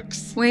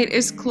sucks. Wait,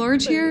 is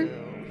Clorge here?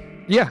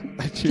 Yeah.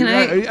 Can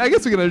I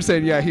guess we can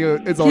understand. Yeah,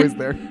 it's always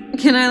there.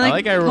 Can I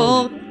like I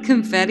pull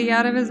confetti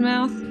out of his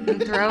mouth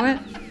and throw it?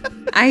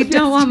 I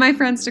don't want my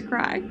friends to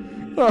cry.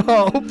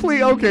 Oh,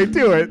 please. Okay,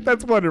 do it.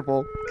 That's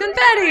wonderful.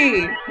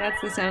 Confetti!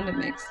 That's the sound it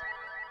makes.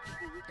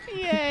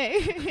 Yay.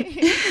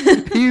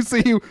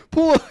 You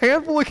pull a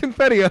handful of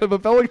confetti out of a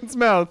pelican's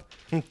mouth,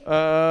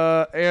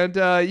 and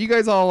you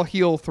guys all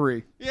heal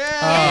 3.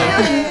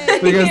 Yeah.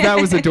 Because that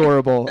was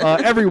adorable.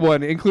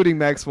 Everyone, including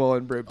Maxwell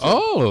and Brib.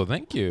 Oh,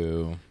 thank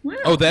you. Wow.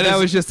 Oh, That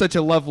was just such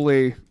a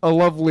lovely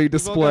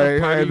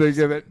display. I had to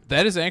give it.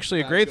 that is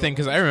actually a great thing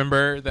because I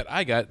remember that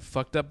I got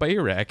fucked up by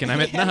Iraq and I'm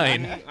at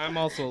 9. I'm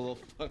also a little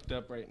fucked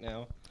up right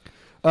now.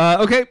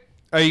 Okay,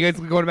 are you guys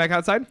going back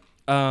outside?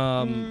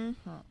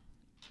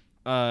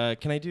 Can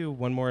I do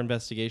one more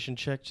investigation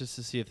check just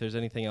to see if there's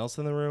anything else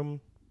in the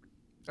room?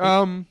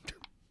 Yeah.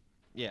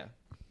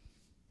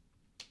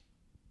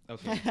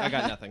 Okay, I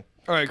got nothing.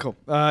 All right, cool.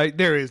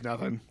 There is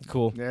nothing.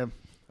 Cool. Yeah.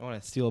 I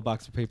want to steal a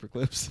box of paper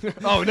clips.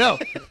 Oh no!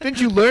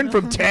 Didn't you learn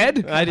from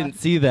Ted? I didn't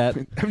see that.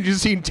 I've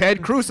just seen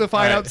Ted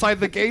crucified All right.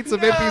 outside the gates of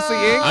NPC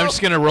Inc. I'm just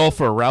going to roll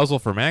for arousal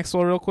for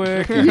Maxwell real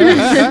quick.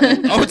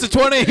 Oh, it's a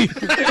 20.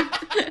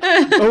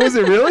 Oh, was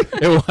it really?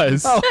 It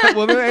was. Oh,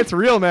 well, then it's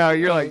real now.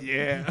 You're like,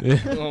 yeah.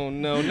 Oh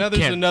no! Now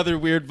there's Can't- another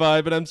weird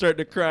vibe, and I'm starting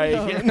to cry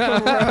again.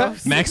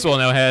 Maxwell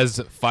now has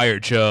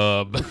Fire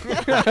Chub.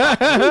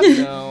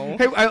 No.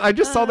 Hey, I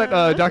just saw that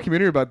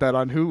documentary about that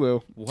on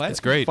Hulu. What? It's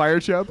great.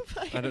 Fire Chub.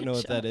 I don't know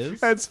what that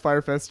is. That's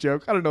Firefest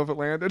joke. I don't know if it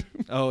landed.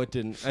 Oh, it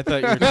didn't. I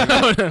thought you were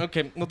talking.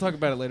 Okay, we'll talk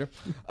about it later.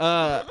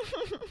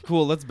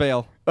 Cool. Let's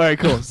bail. All right,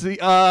 cool. See,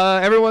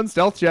 everyone,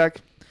 stealth check.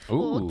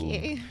 Ooh.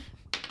 Okay.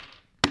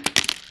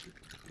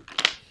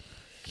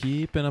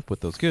 Keeping up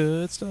with those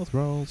good stealth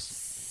rolls.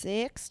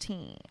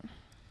 16.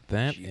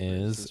 That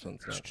This is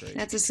one's not great.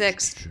 That's a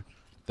 6.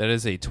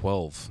 a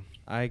 12.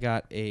 I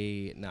got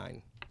a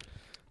 9.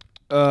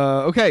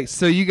 Okay,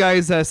 so you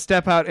guys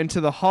step out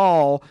into the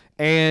hall,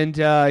 and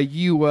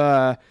you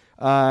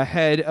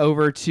head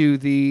over to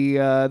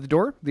the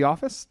door, the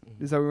office.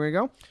 Is that where we're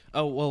going to go?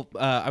 Oh well,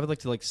 I would like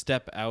to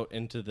step out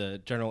into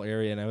the general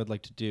area, and I would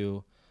like to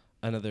do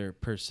another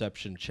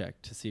perception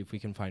check to see if we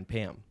can find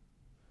Pam.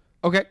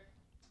 Okay.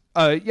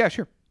 Yeah,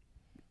 sure.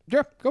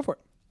 Yeah, go for it.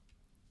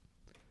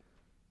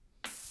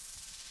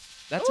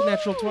 That's a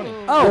natural 20.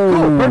 Oh,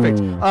 cool,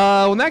 perfect.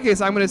 Well, in that case,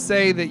 I'm going to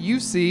say that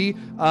you see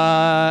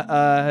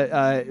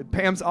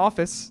Pam's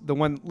office, the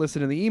one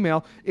listed in the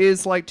email,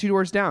 is like 2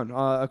 doors down,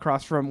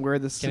 across from where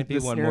this. Can it be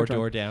this one snare more drum-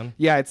 door down?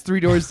 Yeah, it's 3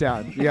 doors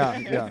down.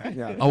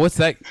 Yeah. Oh, what's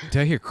that?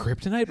 Did I hear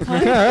kryptonite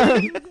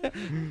playing?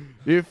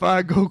 If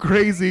I go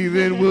crazy,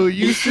 then will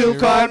you still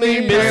call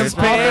me Pam's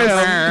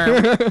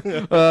Pam?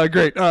 office?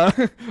 Great.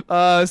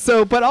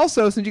 But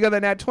also, since you got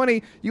that nat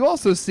 20, you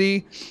also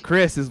see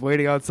Chris is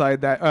waiting outside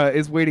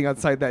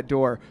that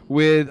door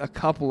with a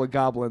couple of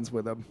goblins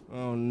with him.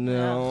 Oh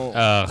no.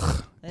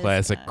 Ugh. This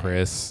Classic guy.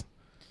 Chris.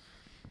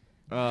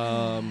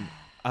 Then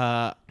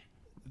I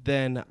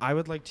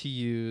would like to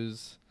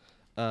use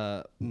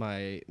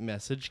my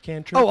message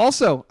cantrip. Oh,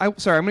 also, I'm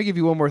going to give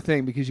you one more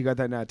thing because you got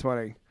that nat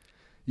 20.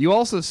 You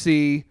also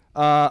see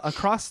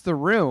across the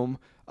room,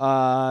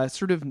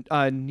 sort of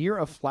near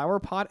a flower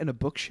pot and a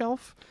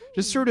bookshelf,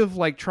 just sort of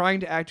like trying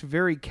to act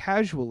very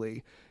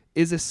casually,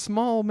 is a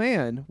small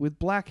man with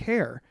black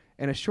hair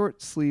and a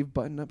short sleeve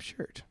button-up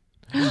shirt.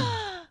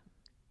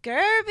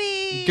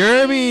 Gerby.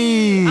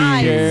 Gerby.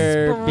 I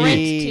Gerby.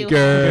 sprint to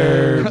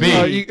her.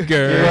 Gerby.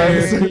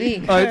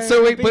 Gerby.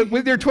 So wait, but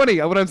with your 20,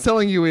 what I'm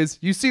telling you is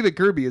you see that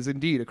Gerby is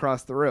indeed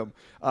across the room.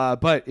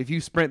 But if you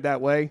sprint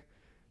that way,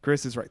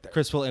 Chris is right there.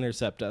 Chris will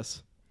intercept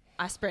us.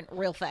 I sprint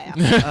real fast.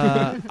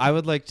 I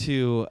would like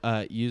to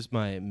use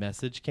my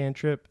message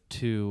cantrip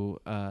to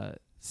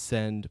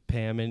send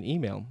Pam an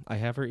email. I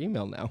have her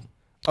email now.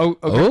 Oh, okay.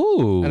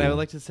 Oh. And I would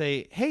like to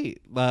say, hey,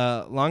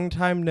 long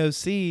time no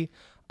see.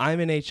 I'm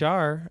in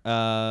HR.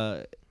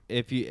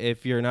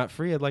 If you're not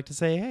free, I'd like to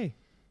say hey.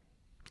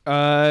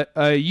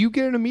 You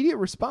get an immediate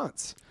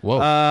response.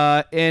 Whoa.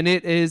 And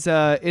it is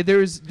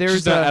there's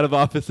She's not out of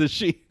office, is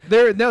she?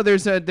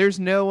 there's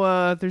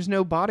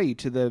no body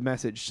to the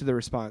message, to the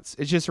response.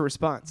 It's just a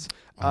response.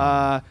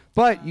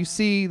 But you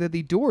see that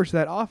the door to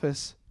that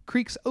office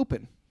creaks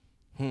open.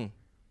 Man,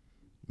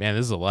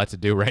 this is a lot to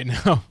do right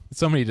now.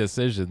 So many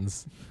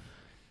decisions.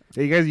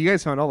 Yeah, you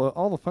guys found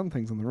all the fun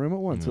things in the room at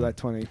once with that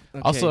 20. Okay.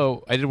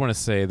 Also, I did want to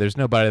say there's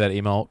no body that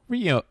email.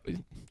 Real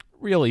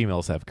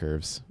emails have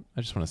curves.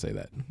 I just want to say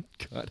that.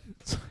 God.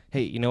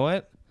 Hey, you know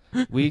what?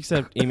 We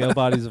accept email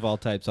bodies of all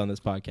types on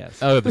this podcast.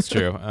 Oh, that's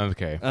true.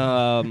 Okay.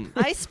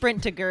 I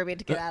sprint to Gerby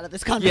to get out of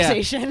this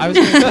conversation. Yeah, I was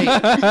going to say,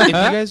 if you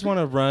guys want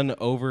to run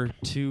over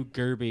to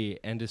Gerby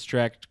and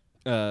distract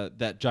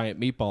that giant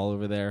meatball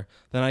over there,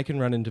 then I can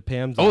run into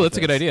Pam's Oh, that's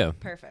a good office. idea.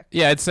 Perfect.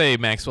 Yeah, I'd say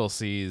Maxwell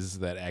sees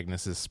that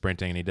Agnes is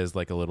sprinting and he does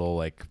like a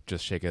little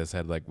just shake his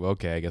head like, well,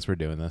 okay, I guess we're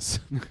doing this.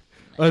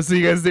 So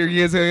you guys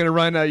are gonna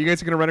run. You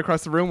guys are gonna run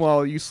across the room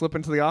while you slip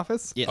into the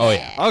office. Yes. Oh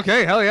yeah.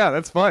 Okay, hell yeah,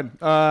 that's fun.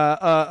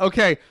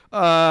 Okay.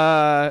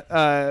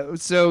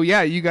 So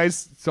yeah, you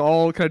guys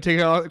all kind of take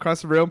it out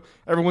across the room.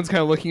 Everyone's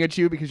kind of looking at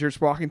you because you're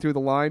just walking through the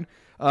line.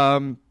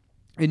 And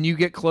you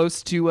get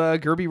close to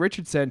Gerby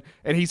Richardson,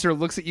 and he sort of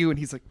looks at you, and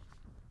he's like,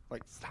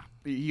 like stop.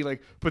 He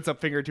like puts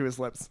up finger to his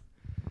lips,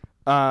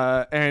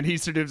 and he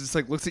sort of just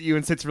like looks at you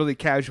and sits really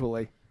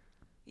casually.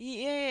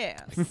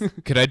 Yes.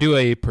 Could I do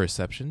a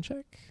perception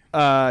check?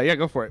 Yeah,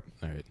 go for it.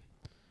 All right.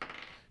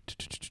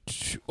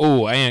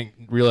 Oh, I ain't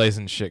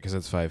realizing shit because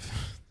it's 5.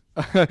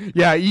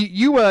 Yeah,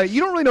 you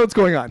don't really know what's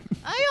going on.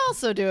 I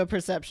also do a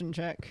perception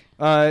check.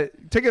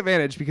 Take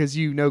advantage because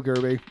you know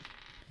Gerby,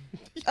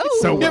 Oh,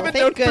 So well.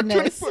 thank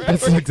goodness.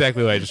 That's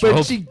exactly what I just but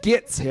rolled. she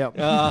gets him.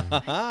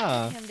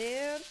 Damn,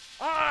 dude.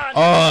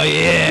 Oh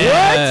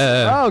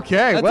yeah.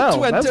 Okay, That's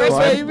well, a that's 20,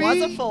 fine. baby.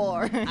 Was a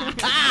 4.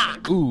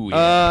 Ooh.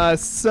 Yeah.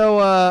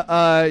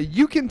 So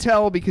you can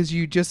tell because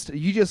you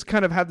just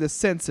kind of have this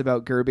sense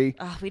about Gerby.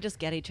 We just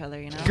get each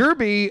other, you know.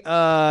 Gerby,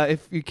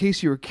 if in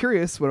case you were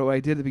curious what I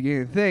did at the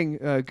beginning of the thing,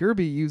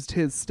 Gerby used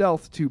his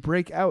stealth to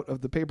break out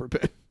of the paper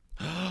pit.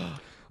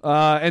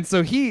 And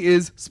so he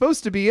is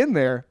supposed to be in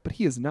there, but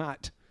he is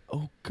not.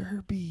 Oh,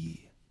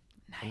 Gerby.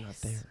 I'm not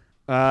there.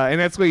 And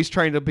that's why he's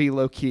trying to be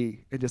low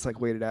key and just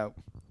like wait it out.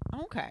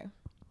 Okay.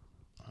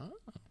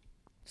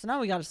 So now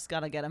we just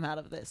gotta get him out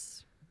of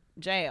this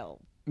jail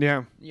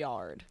Yeah.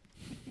 yard.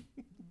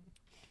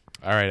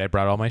 All right, I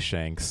brought all my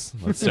shanks.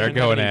 Let's start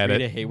going at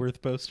Rita it.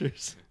 Hayworth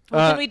posters.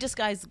 Well, can we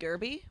disguise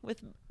Gerby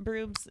with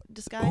Broob's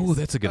disguise? Oh,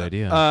 that's a good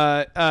idea.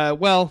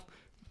 Well,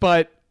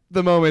 but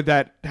the moment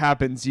that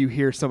happens, you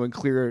hear someone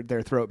clear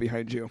their throat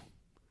behind you.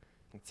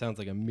 It sounds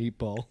like a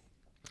meatball.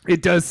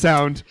 It does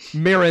sound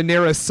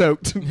marinara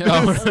soaked.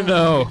 Oh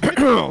no!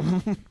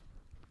 Oh,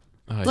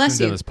 I Bless shouldn't have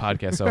you. done this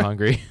podcast so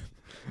hungry.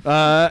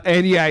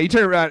 And yeah, you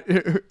turn around.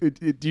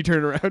 Do you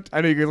turn around?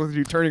 I know you're going to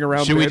do turning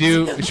around. Should we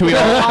bits. do? Should we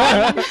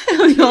all?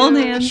 We hold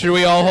hands. Should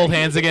we all hold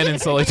hands again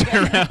and slowly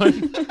turn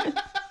around?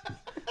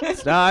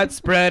 Start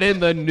spreading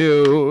the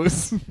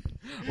news.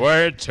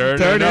 We're turning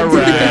Turn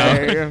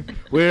around. today.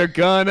 We're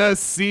gonna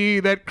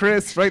see that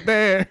Chris right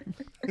there.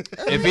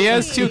 If he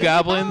has 2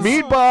 goblins,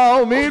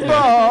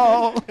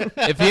 Meatball.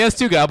 if he has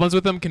 2 goblins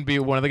with him, can be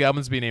one of the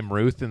goblins be named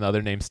Ruth and the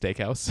other named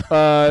Steakhouse.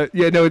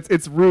 Yeah, no,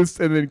 it's Ruth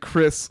and then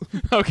Chris.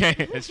 Okay.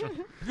 It's-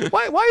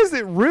 Why is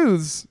it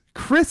Ruth's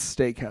Chris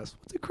Steakhouse?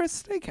 What's a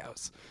Chris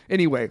Steakhouse?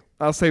 Anyway,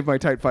 I'll save my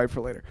type 5 for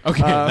later.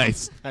 Okay.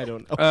 Nice. I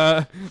don't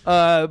know.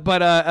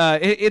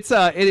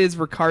 It is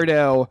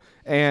Ricardo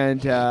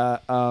and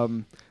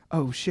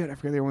oh shit, I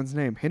forgot the other one's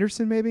name.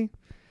 Henderson maybe?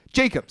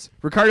 Jacobs.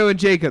 Ricardo and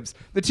Jacobs,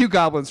 the 2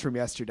 goblins from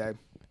yesterday.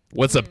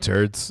 What's up,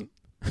 turds?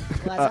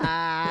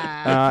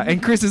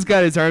 And Chris has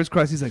got his arms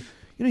crossed. He's like,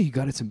 you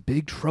got in some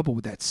big trouble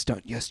with that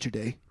stunt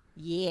yesterday.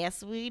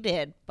 Yes, we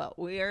did, but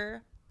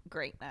we're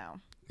great now.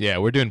 Yeah,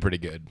 we're doing pretty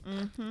good.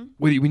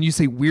 When you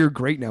say we're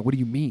great now, what do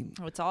you mean?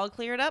 It's all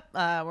cleared up.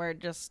 We're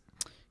just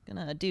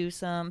gonna do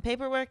some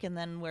paperwork, and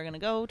then we're gonna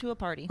go to a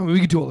party. I mean, we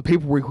can do all the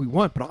paperwork we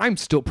want, but I'm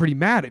still pretty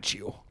mad at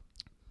you.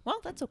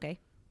 Well, that's okay.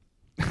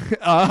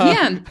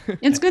 Yeah,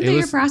 it's good It that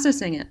you're was-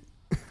 processing it.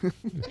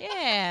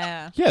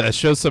 Yeah. Yeah, that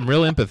shows some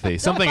real empathy.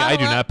 Something I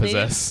do follow not up, please.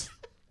 possess.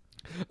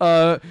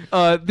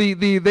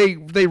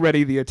 They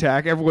ready the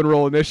attack. Everyone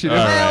roll initiative.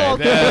 All right,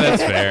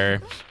 that's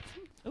fair.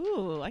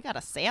 Ooh, I got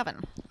a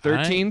 7.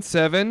 13,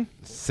 7.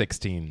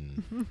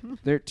 16.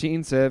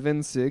 13,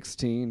 7,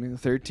 16.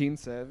 13,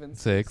 7.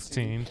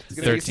 16. It's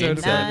gonna be 13,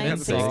 so 7, nine,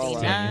 16.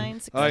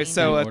 16. All right,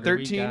 so What do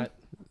we 13, got?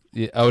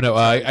 Yeah, oh, no,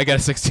 I got a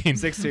 16.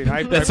 16.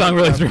 That song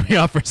really threw me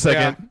off for a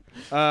second.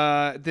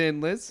 Yeah.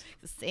 Then Liz.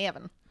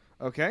 7.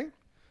 Okay.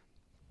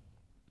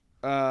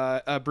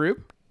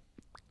 Brew.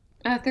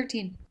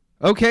 13.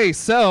 Okay,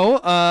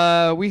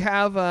 so we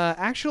have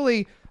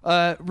actually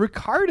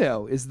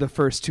Ricardo is the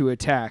first to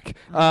attack.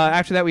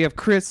 After that, we have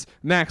Chris,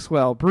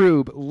 Maxwell,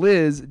 Broob,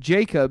 Liz,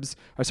 Jacobs.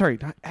 Sorry,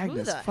 not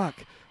Agnes. the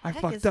Fuck, I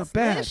heck fucked is up this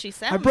bad. Liz? She I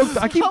sounds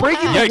keep so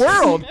breaking bad. the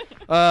world.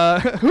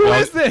 Who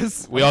Well, is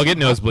this? We all get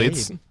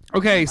nosebleeds.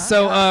 Okay,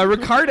 so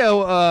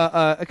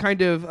Ricardo,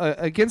 kind of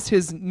against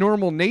his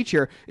normal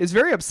nature, is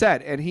very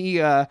upset, and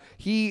he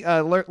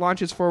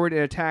launches forward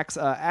and attacks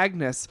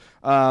Agnes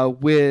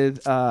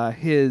with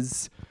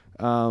his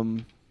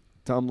dumb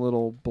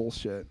little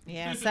bullshit.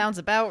 Yeah, sounds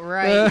about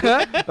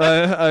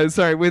right.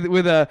 Sorry, with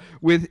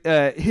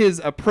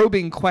his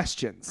probing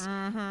questions.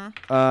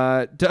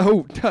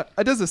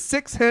 Does a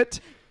 6 hit?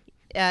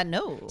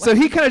 No. So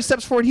he kind of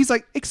steps forward. He's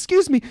like,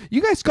 "Excuse me,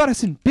 you guys got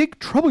us in big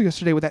trouble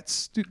yesterday with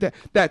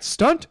that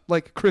stunt."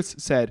 Like Chris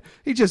said,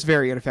 he's just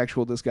very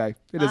ineffectual. This guy.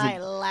 It doesn't. I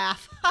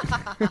laugh.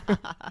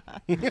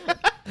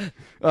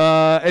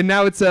 And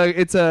now it's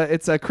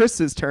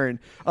Chris's turn.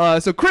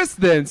 So Chris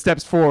then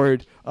steps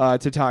forward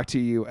to talk to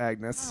you,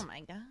 Agnes. Oh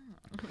my god.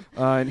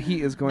 And he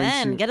is going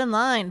Men, to. get in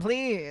line,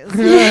 please.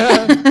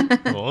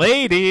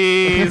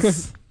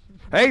 Ladies.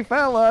 Hey,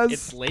 fellas.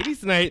 It's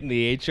ladies' night in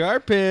the HR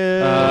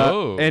pit.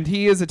 Oh. And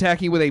he is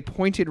attacking with a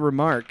pointed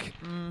remark.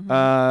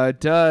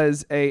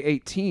 Does a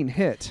 18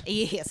 hit?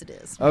 Yes, it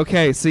is.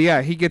 Okay, so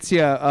yeah, he gets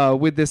you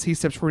with this. He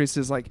steps forward.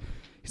 He's like,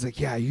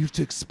 yeah, you have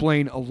to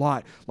explain a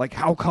lot. Like,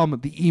 how come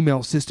the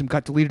email system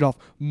got deleted off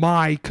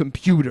my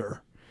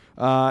computer?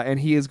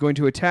 And he is going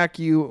to attack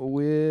you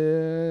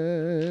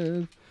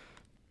with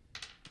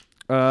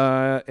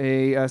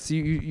a So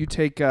you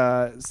take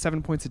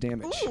 7 points of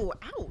damage. Ooh,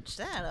 ouch!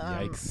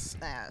 Yikes.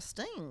 That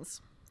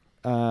stings.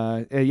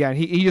 Yeah, and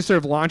he just sort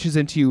of launches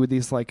into you with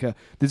these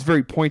this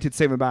very pointed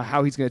statement about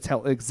how he's going to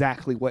tell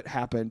exactly what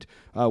happened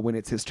when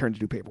it's his turn to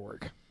do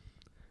paperwork.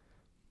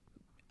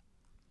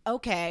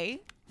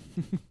 Okay.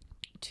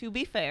 To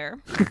be fair,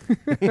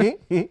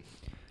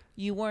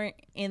 you weren't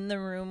in the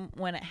room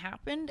when it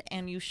happened,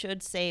 and you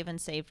should save and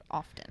save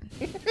often,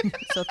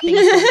 so things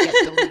don't get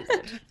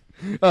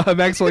deleted.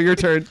 Maxwell, your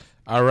turn.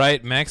 All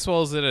right,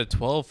 Maxwell's at a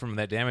 12 from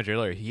that damage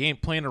earlier. He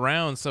ain't playing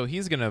around, so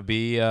he's going to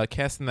be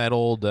casting that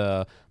old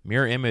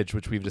mirror image,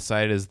 which we've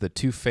decided is the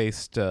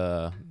two-faced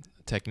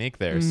technique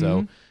there. Mm-hmm.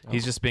 So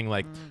he's just being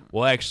like,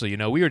 well, actually,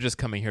 we were just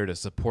coming here to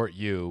support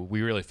you.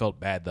 We really felt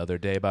bad the other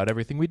day about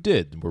everything we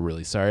did. We're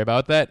really sorry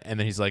about that. And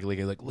then he's like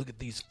look at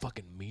these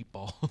fucking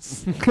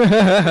meatballs.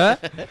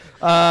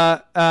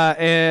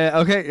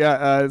 Okay,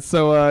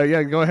 yeah.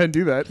 Yeah, go ahead and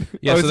do that.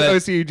 Yeah, so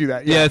so you do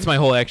that. Yeah, it's my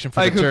whole action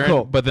for the turn.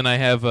 Cool. But then I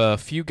have a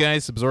few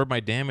guys absorb my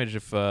damage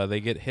if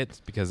they get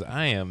hit because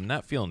I am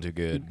not feeling too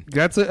good.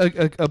 That's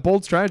a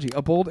bold strategy,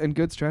 a bold and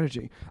good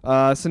strategy.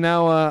 So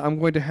now I'm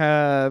going to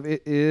have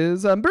it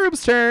is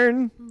Boob's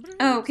turn.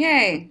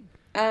 Okay.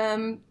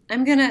 I'm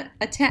gonna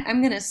attack.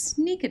 I'm gonna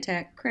sneak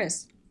attack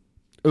Chris.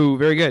 Ooh,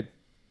 very good.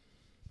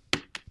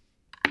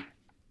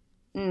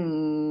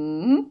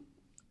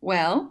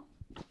 Well,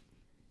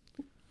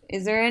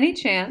 is there any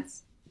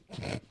chance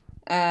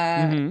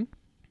that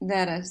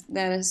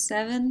a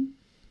 7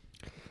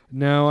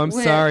 No, I'm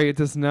sorry, it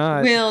does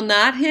not. will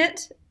not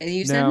hit?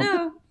 You said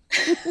no.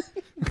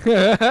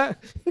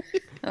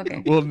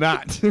 Okay. Will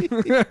not.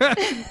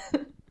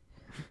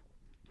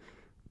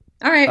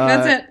 All right,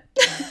 that's it.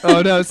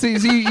 Oh no! See,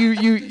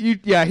 you.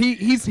 Yeah,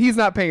 he's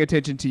not paying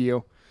attention to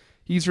you.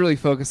 He's really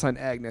focused on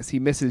Agnes. He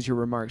misses your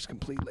remarks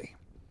completely.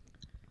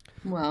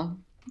 Well,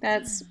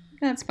 that's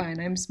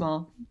fine. I'm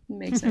small. It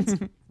makes sense.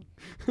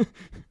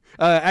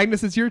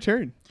 Agnes, it's your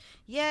turn.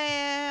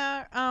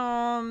 Yeah.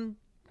 I'm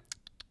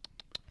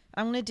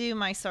gonna do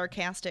my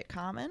sarcastic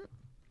comment.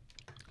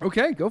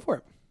 Okay, go for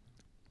it.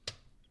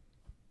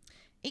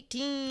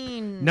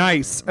 18.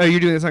 Nice. You're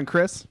doing this on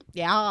Chris?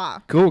 Yeah.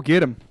 Cool.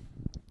 Get him.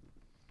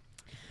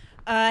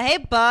 Hey,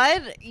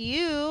 bud,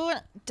 you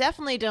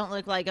definitely don't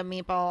look like a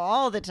meatball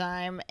all the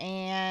time,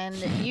 and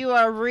you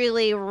are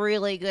really,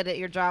 really good at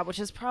your job, which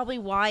is probably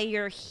why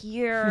you're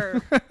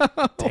here.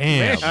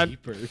 Damn.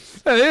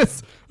 That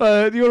is.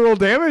 Do you want to roll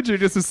damage or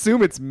just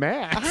assume it's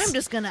Max? I'm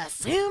just going to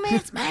assume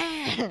it's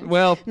man.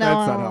 Well, No,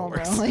 that's not how it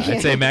works. really.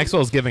 I'd say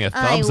Maxwell's giving a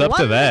thumbs up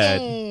to won the that.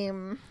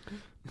 game.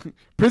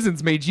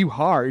 Prison's made you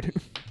hard.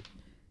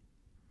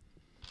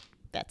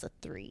 That's a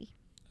 3.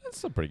 That's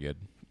still pretty good.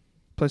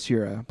 plus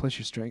your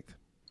strength.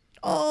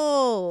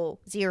 Oh,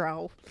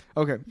 0.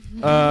 Okay.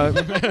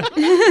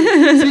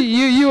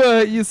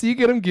 See, you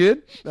get him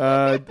good.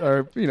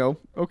 Or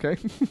okay.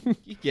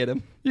 You get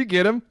him. You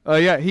get him.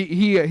 Yeah.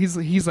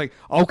 He's like,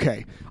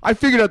 okay. I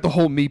figured out the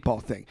whole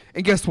meatball thing,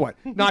 and guess what?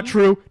 Not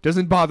true.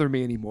 Doesn't bother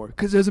me anymore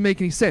because it doesn't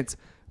make any sense.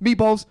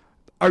 Meatballs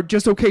are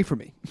just okay for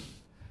me.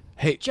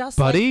 Hey, Just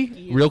buddy, like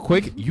you. real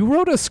quick, you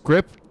wrote a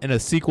script and a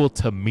sequel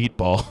to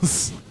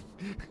Meatballs.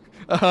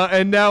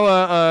 And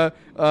now,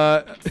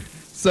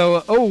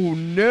 so, oh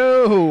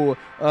no.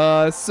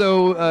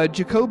 So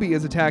Jacoby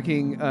is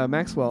attacking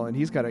Maxwell, and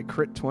he's got a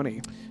crit 20.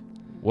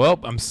 Well,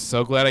 I'm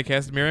so glad I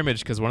cast Mirror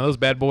Image because one of those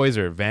bad boys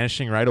are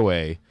vanishing right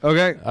away.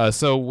 Okay.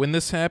 So when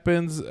this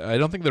happens, I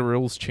don't think the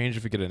rules change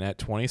if we get a nat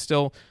 20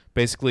 still.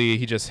 Basically,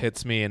 he just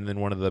hits me, and then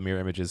one of the mirror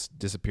images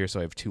disappears,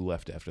 so I have 2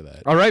 left after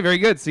that. All right, very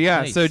good. So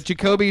yeah, Nice. so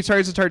Jacoby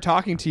starts to start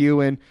talking to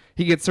you, and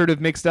he gets sort of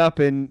mixed up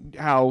in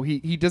how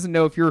he doesn't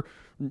know if you're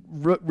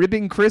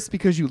ribbing Chris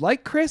because you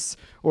like Chris,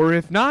 or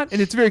if not, and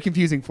it's very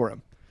confusing for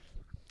him.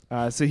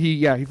 So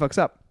he fucks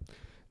up.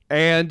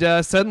 And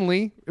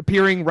suddenly,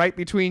 appearing right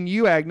between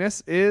you,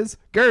 Agnes, is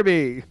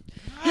Gerby.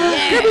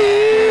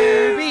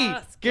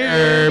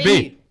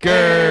 Gerby!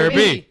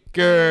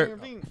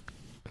 Gerby!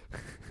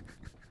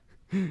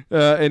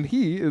 And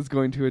he is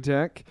going to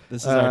attack.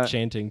 This is our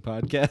chanting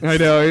podcast. I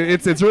know,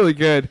 it's really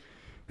good.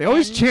 They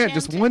always chant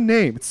just one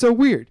name. It's so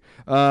weird.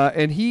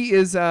 And he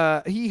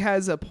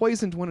has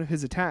poisoned one of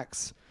his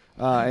attacks.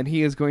 And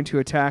he is going to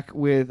attack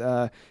with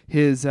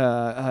his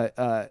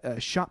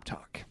shop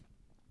talk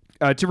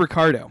to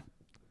Ricardo.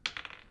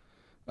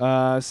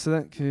 So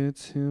that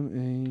gets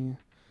him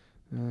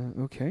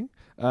a okay.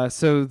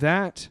 So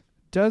that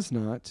does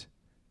not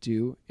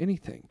do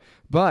anything,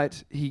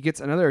 but he gets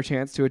another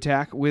chance to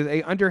attack with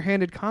a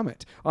underhanded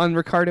comment on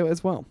Ricardo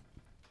as well.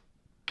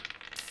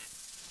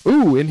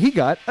 Ooh, and he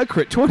got a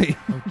crit 20.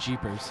 Oh,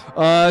 jeepers.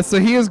 So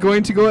he is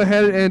going to go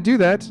ahead and do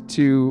that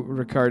to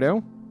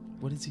Ricardo.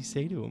 What does he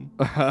say to him?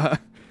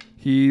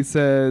 He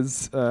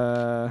says, he's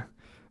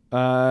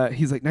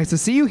like, nice to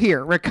see you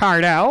here,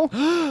 Ricardo.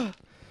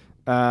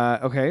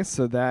 Okay,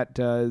 so that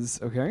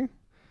does, okay.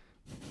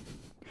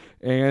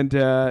 And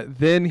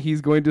then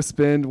he's going to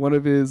spend one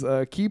of his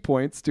key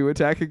points to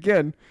attack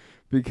again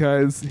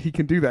because he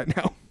can do that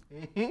now.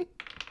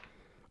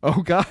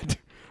 Oh, God.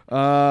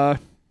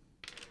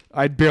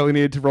 I barely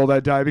needed to roll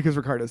that die because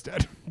Ricardo's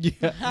dead.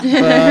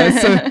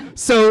 Yeah.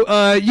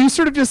 So you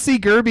sort of just see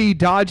Gerby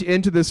dodge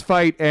into this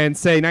fight and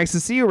say, "Nice to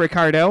see you,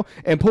 Ricardo,"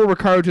 and pull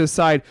Ricardo to the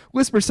side,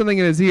 whisper something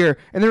in his ear,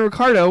 and then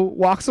Ricardo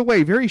walks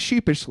away very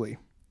sheepishly.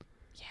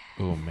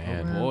 Oh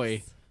man.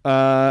 Boy.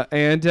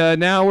 And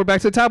now we're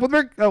back to the top with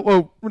Rick.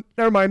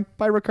 Never mind.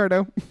 Bye,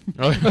 Ricardo.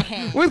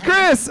 With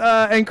Chris.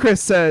 And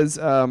Chris says,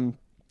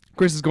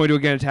 Chris is going to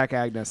again attack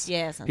Agnes.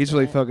 Yes, sounds He's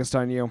really good. focused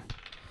on you.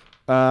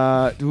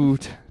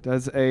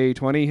 Does a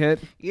 20 hit?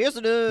 Yes,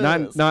 it is.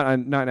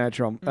 Not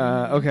natural.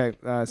 Okay.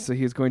 So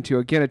he's going to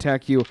again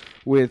attack you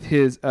with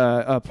his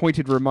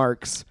pointed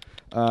remarks.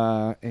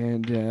 That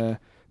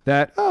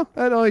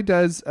all he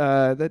does.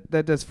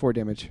 That does 4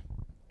 damage.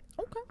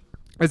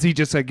 As he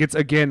just gets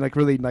again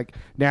really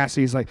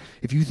nasty. He's like,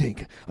 if you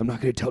think I'm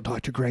not going to tell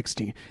Dr.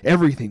 Gregstein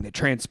everything that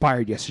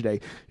transpired yesterday,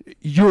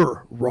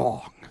 you're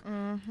wrong.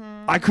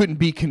 I couldn't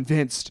be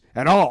convinced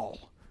at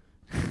all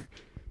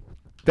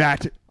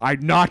that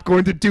I'm not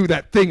going to do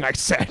that thing I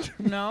said.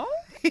 No?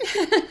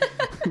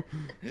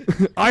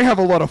 I have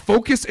a lot of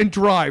focus and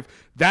drive.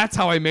 That's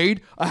how I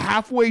made a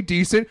halfway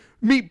decent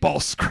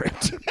meatball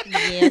script.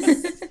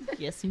 Yes.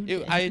 Yes, you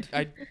did.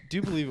 I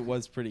do believe it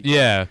was pretty good.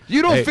 Yeah.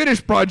 You don't Hey,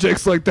 finish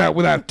projects like that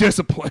without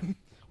discipline.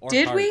 Or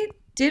Did hard. we?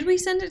 Did we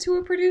send it to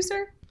a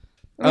producer?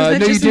 Or was that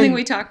No, you just something didn't.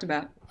 we talked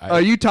about?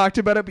 You talked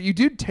about it, but you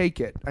did take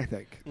it, I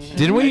think.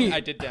 Didn't we? I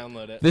did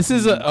download it. This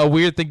is a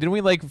weird thing. Didn't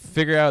we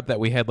figure out that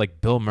we had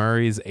Bill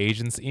Murray's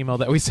agent's email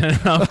that we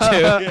sent out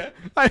to?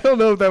 I don't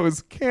know if that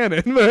was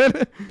canon,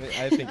 but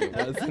I think it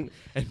was.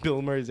 And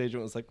Bill Murray's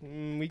agent was like,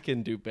 we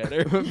can do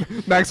better.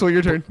 Maxwell,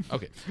 your turn.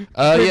 Okay.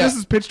 Hey, Yeah. This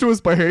is pitched to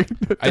us by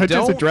Dungeons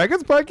don't- and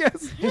Dragons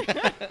podcast.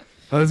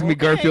 Oh, this is gonna be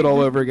Garfield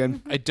all over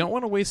again. I don't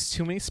want to waste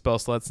too many spell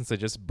slots since I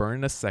just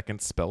burned a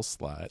second spell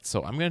slot.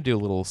 So I'm going to do a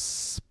little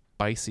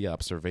spicy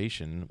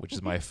observation, which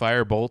is my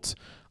firebolt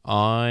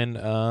on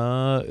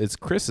it's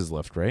Chris's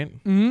left, right?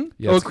 Mm-hmm.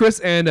 Yeah, Oh, it's- Chris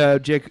and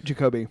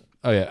Jacoby.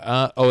 Oh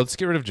yeah. Let's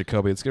get rid of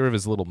Jacoby. Let's get rid of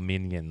his little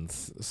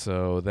minions.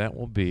 So that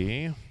will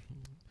be.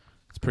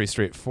 It's pretty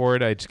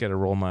straightforward. I just got to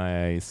roll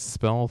my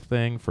spell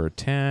thing for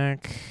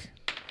attack.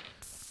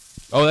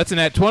 Oh, that's an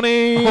at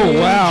 20. Oh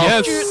wow!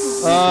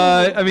 Yes.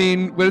 I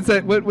mean, what is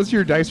that? What's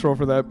your dice roll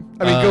for that?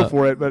 I mean, go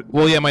for it. But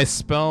Well, yeah, my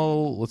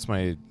spell.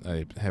 I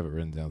have it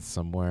written down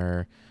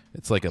somewhere.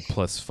 It's a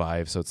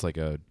 +5, so it's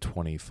a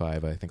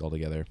 25, I think,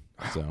 altogether.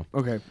 So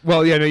okay.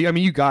 Well, yeah. No, I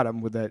mean, you got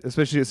him with that,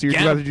 especially so you're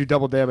Yeah. about to do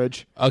double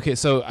damage. okay,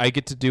 so I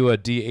get to do a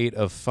D8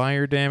 of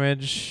fire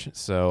damage.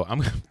 So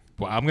I'm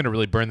gonna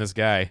really burn this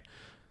guy.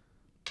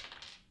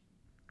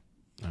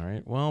 All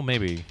right. Well,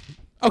 maybe.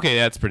 Okay,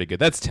 that's pretty good.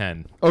 That's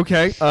 10.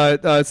 Okay.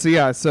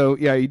 So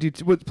you do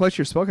plus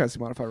your spellcasting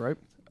modifier, right?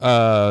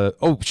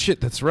 Oh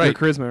shit, that's right. Your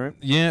charisma, right?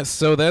 Yeah.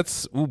 So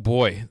that's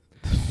boy.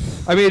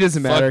 I mean, it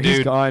doesn't Fuck, matter. He's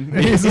dude. gone.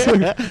 He's just I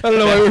don't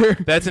know why we're.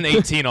 That's an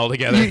 18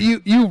 altogether.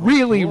 You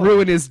really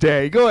ruined his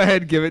day. Go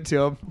ahead, give it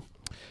to him.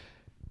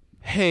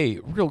 Hey,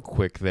 real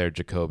quick there,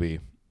 Jacoby.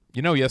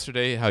 You know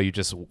yesterday how you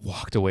just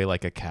walked away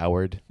like a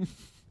coward?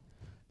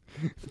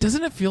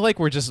 Doesn't it feel like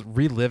we're just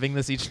reliving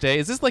this each day?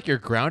 Is this like your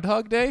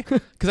Groundhog Day?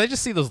 Because I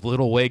just see those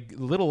little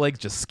legs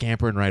just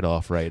scampering right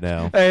off right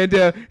now. And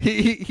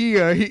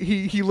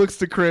he looks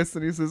to Chris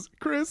and he says,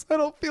 "Chris, I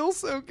don't feel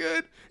so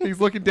good." And he's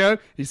looking down.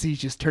 You see, he's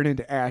just turned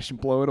into ash and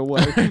blowing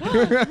away.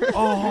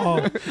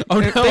 Oh no!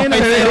 I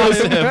Thanos-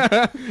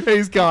 Thanos him.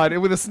 He's gone.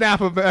 And with a snap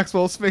of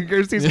Maxwell's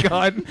fingers, he's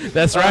gone.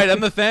 That's right.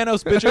 I'm the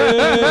Thanos,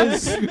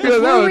 bitches. Yeah,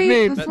 that was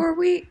mean.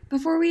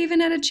 Before we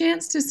even had a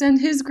chance to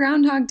send his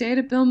Groundhog Day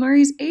to Bill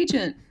Murray's agent.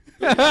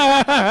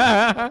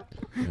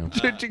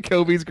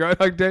 Jacoby's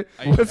Groundhog Day.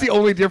 That's the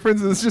only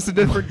difference. It's just a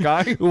different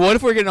guy. What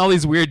if we're getting all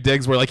these weird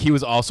digs where he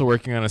was also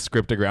working on a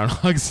script of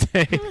Groundhog's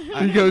Day?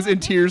 He goes in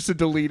tears to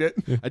delete it.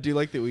 I do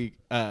like that we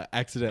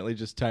accidentally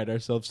just tied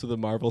ourselves to the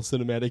Marvel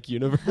Cinematic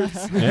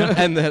Universe,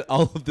 and that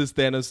all of this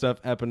Thanos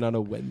stuff happened on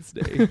a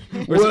Wednesday.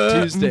 Or is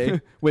it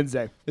Tuesday?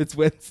 Wednesday. It's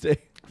Wednesday.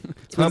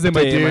 It's Wednesday,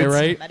 my Am I dudes.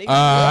 right?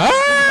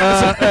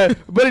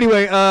 But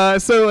anyway,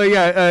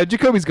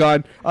 Jacoby's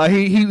gone.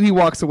 He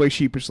walks away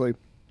sheepishly.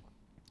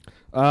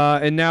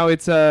 And now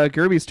it's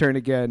Gerby's turn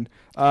again.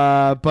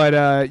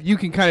 But you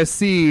can kind of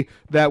see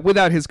that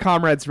without his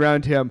comrades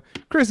around him,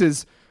 Chris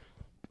is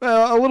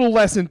a little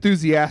less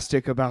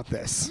enthusiastic about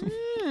this.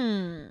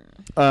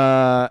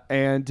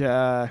 I'm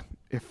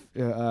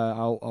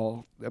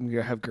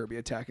gonna have Gerby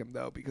attack him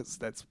though because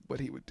that's what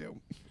he would do.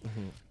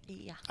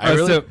 Yeah. I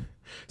really, so-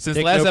 since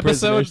Take last no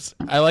episode, prisoners.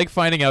 I like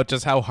finding out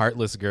just how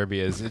heartless Gerby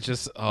is. It's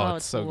just,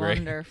 it's so great.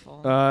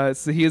 Wonderful.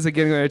 So he is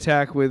again going to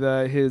attack with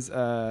his.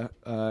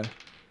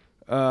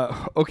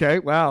 Okay,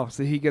 wow.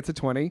 So he gets a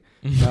 20.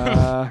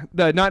 No,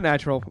 not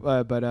natural,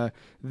 but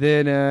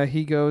then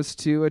he goes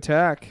to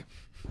attack.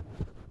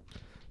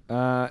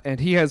 And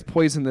he has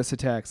poison this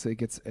attack, so he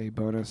gets a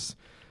bonus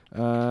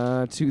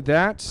to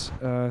that.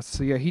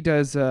 So yeah, he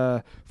does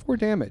 4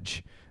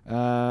 damage.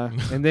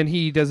 And then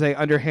he does a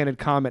underhanded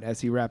comment as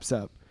he wraps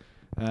up.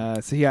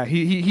 So yeah,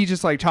 he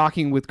just like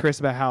talking with Chris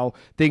about how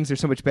things are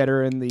so much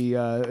better in the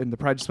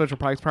special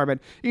products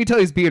department. You can tell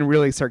he's being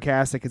really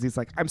sarcastic because he's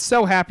like, "I'm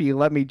so happy you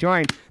let me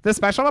join the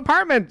special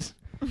department."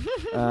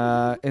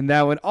 And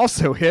that one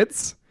also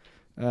hits,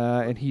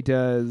 and he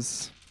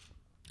does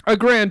a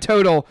grand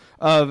total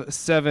of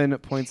 7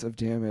 points of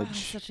damage. Oh,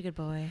 such a good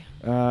boy.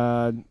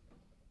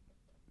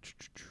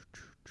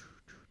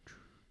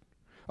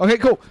 Okay,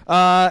 cool.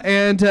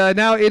 And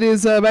now it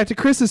is back to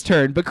Chris's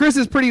turn, but Chris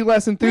is pretty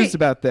less enthused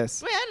about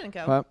this. Wait, I didn't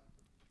go.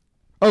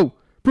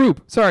 Broob.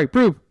 Sorry,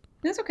 Broob.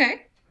 That's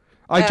okay.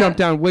 I jumped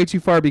down way too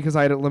far because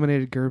I had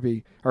eliminated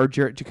Gerby or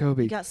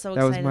Jacoby. You got so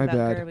that excited was my about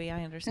bad. Gerby.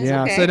 I understand.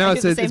 Yeah, okay. so now I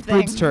it's did the same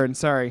Broob's thing. turn.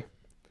 Sorry.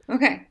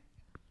 Okay.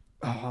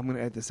 Oh, I'm gonna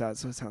edit this out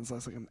so it sounds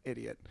less like I'm an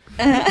idiot.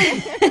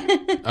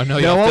 Oh no,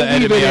 you No, have I'll to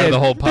edit leave me it out of in. the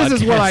whole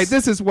podcast.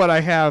 This is what I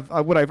have.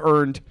 What I've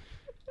earned.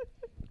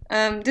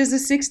 Does a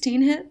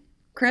 16 hit,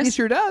 Chris? He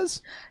sure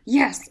does.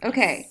 Yes.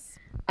 Okay.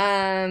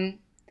 I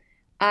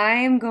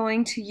am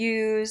going to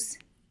use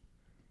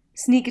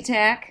sneak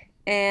attack,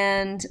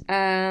 and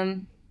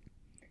I'm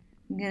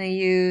going to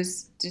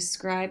use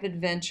describe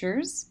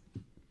adventures.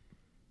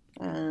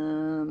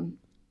 Okay.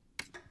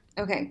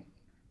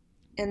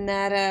 And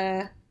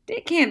that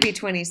it can't be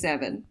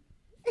 27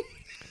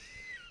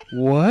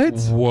 What?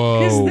 because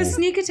Whoa. the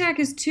sneak attack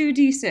is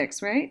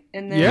 2d6, right?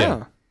 And then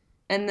Yeah.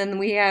 and then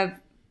we have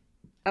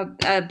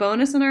a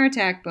bonus on our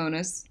attack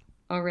bonus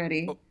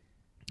already.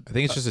 I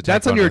think it's just attack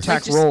That's on your bonus.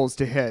 attack Just- rolls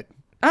to hit.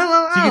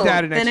 Oh, So you get to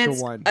add an then extra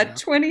it's one, a yeah.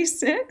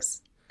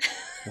 26.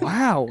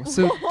 Wow.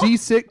 So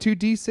D6,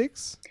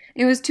 2d6.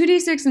 It was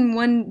 2d6 and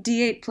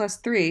 1d8 plus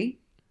 3.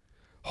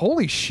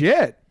 Holy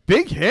shit!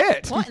 Big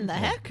hit. What in the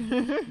heck?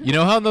 You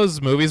know how in those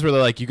movies where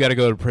they're like, you got to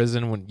go to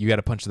prison when you got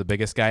to punch the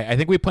biggest guy? I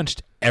think we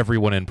punched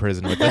everyone in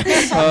prison with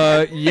this.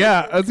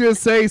 Yeah, I was gonna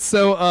say.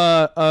 So,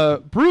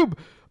 Broob,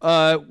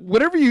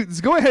 whatever you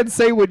go ahead and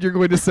say what you're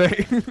going to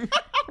say.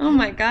 Oh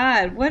my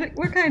god, what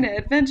kind of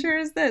adventure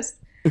is this?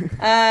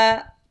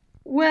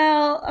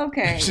 Well,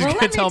 okay. She's well,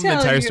 going let to tell me him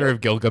the entire you. story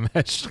of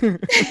Gilgamesh.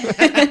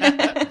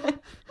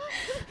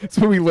 That's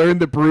when we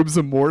learned that Broob's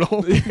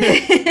immortal.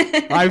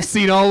 I've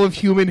seen all of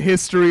human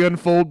history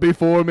unfold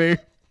before me.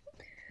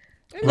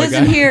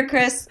 Listen here,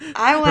 Chris.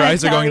 I want Her to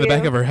eyes are tell going in the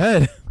back of her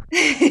head.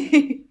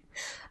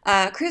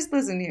 Chris,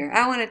 listen here.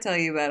 I want to tell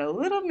you about a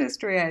little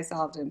mystery I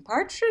solved in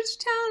Partridge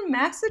Town,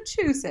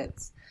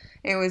 Massachusetts.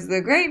 It was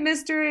the great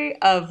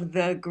mystery of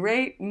the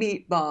Great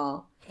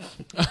Meatball.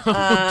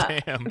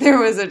 Damn. There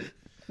was a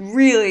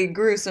really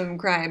gruesome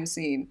crime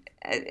scene,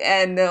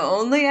 and the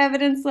only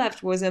evidence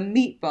left was a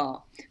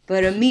meatball.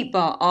 But a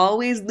meatball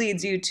always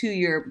leads you to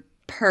your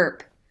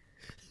perp.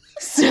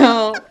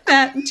 So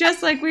that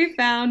just like we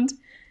found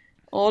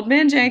Old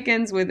Man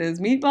Jenkins with his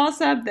meatball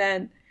sub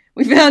then,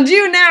 we found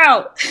you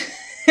now,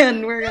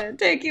 and we're gonna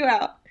take you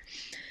out.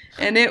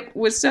 And it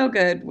was so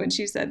good when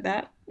she said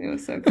that. It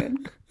was so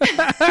good.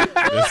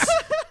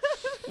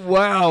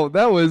 Wow,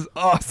 that was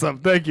awesome.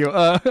 Thank you.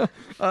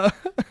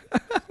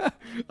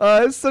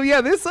 So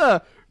yeah, this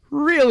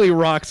really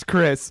rocks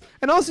Chris,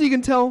 and also you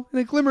can tell in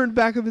the glimmer in the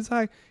back of his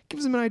eye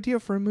gives him an idea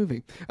for a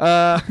movie.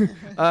 But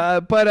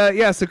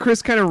yeah, so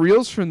Chris kind of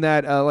reels from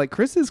that. Like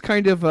Chris is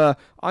kind of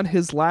on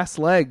his last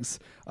legs,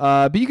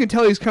 but you can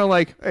tell he's kind of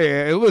like,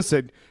 hey,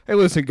 listen,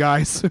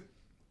 guys.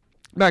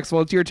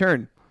 Maxwell, it's your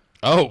turn.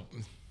 Oh.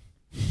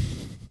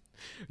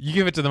 You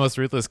give it to the most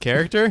ruthless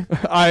character?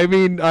 I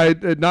mean,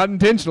 not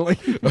intentionally.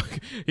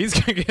 He's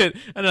going to get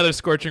another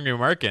scorching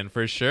remark in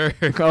for sure.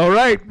 All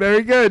right,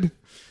 very good.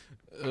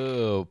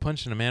 Oh,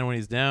 punching a man when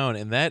he's down.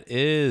 And that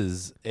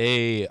is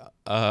a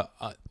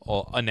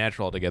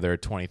natural altogether,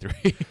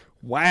 23.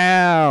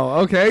 Wow.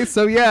 Okay,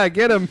 so yeah,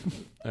 get him.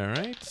 All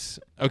right.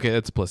 Okay,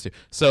 that's a +2.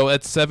 So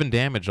that's 7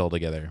 damage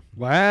altogether.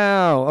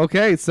 Wow.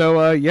 Okay.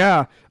 So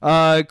yeah.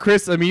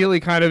 Chris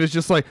immediately kind of is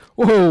just like,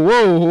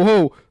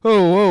 whoa,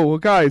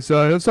 guys.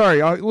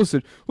 Sorry.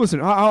 Listen.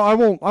 I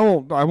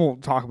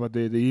won't talk about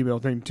the email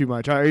thing too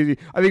much. I think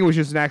it was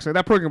just an accident.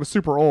 That program was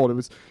super old.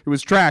 It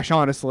was trash,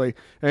 honestly.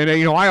 And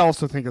I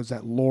also think it was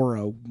that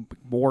Laura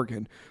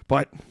Morgan.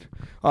 But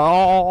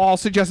I'll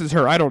suggest it's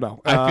her. I don't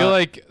know. I feel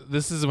like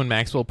this is when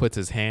Maxwell puts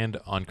his hand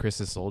on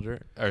Chris's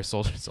shoulder. His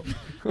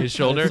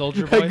shoulder.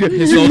 Soldier boy.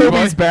 His shoulder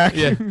boy. He's back.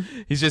 Yeah.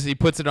 He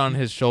puts it on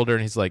his shoulder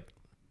and he's like,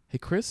 hey,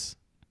 Chris,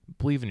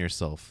 believe in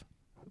yourself.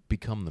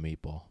 Become the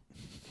meatball.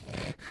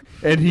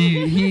 And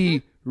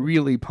he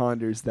really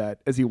ponders that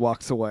as he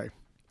walks away.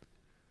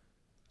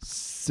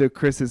 So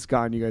Chris is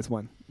gone. You guys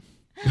won.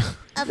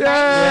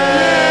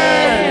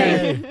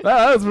 Yay!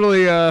 That was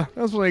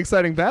really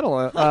exciting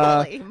battle.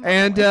 Holy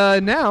And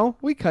now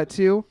we cut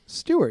to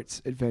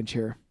Stuart's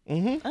adventure.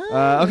 Mm-hmm.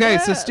 Okay,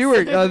 so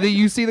Stuart,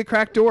 you see the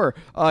cracked door.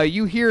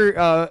 You hear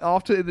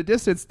off to the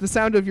distance the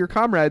sound of your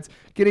comrades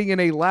getting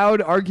in a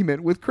loud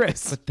argument with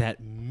Chris. But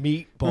that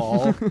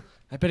meatball.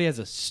 I bet he has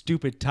a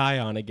stupid tie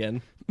on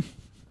again.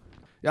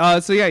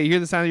 So yeah, you hear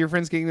the sound of your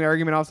friends getting in an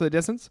argument off to the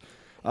distance.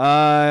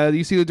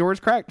 You see the door's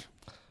cracked.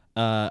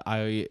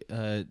 I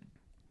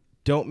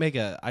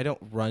don't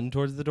run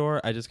towards the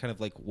door. I just kind of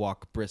like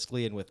walk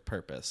briskly and with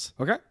purpose.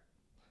 Okay.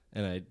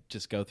 and I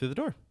just go through the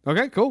door.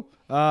 Okay, cool.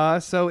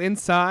 So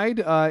inside,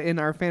 in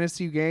our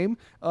fantasy game,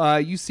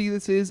 you see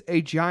this is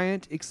a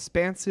giant,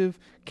 expansive,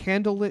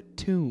 candlelit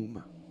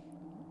tomb.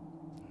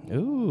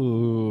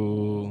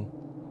 Ooh.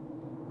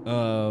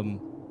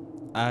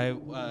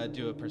 I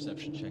do a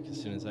perception check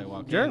as soon as I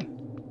walk in.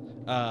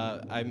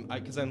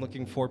 Because I'm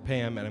looking for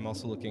Pam, and I'm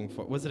also looking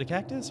for. Was it a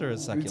cactus or a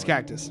succulent? It's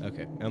cactus.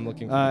 Okay, I'm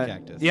looking for the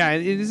cactus. Yeah,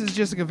 and this is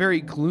just like a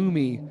very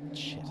gloomy.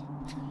 Shit.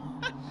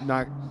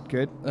 Not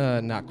good.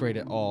 Not great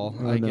at all.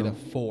 Oh, I no. get a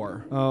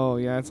 4. Oh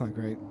yeah, that's not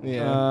great.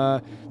 Yeah.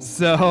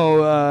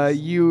 So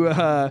you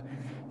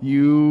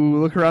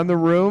look around the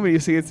room and you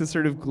see it's this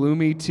sort of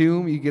gloomy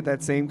tomb. You get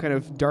that same kind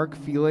of dark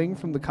feeling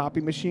from the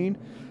copy machine.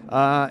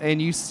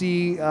 And you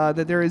see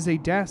that there is a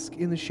desk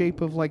in the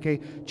shape of like a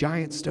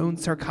giant stone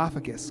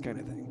sarcophagus kind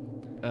of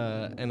thing.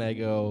 And I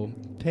go,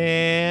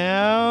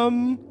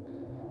 Pam.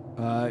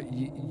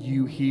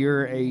 You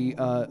hear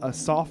a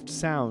soft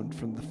sound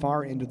from the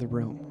far end of the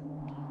room.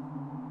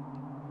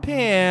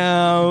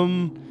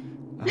 Pam.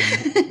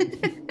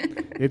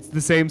 It's the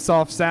same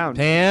soft sound.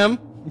 Pam.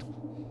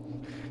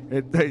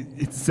 It's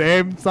the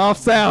same soft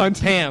sound.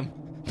 Pam.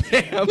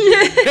 Pam.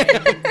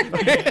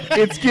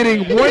 It's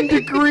getting 1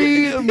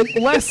 degree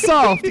less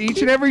soft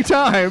each and every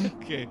time.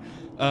 Okay.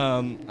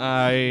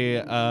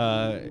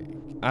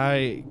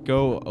 I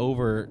go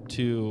over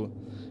to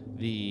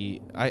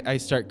the. I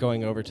start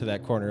going over to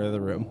that corner of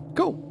the room.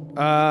 Cool.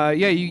 Yeah,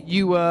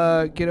 you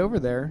get over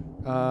there,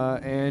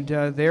 and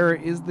there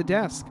is the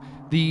desk.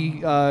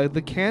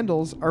 The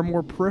candles are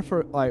more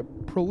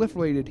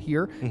proliferated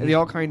here, and they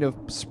all kind of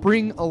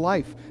spring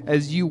alive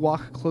as you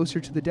walk closer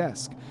to the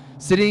desk.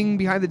 Sitting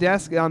behind the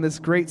desk on this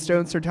great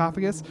stone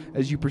sarcophagus,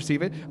 as you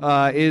perceive it,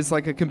 is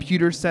like a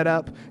computer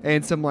setup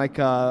and some like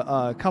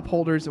cup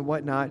holders and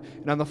whatnot.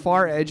 And on the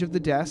far edge of the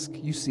desk,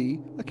 you see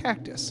a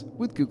cactus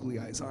with googly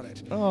eyes on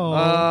it. Oh.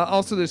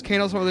 Also, there's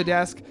candles over the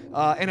desk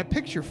and a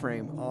picture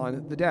frame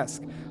on the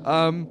desk.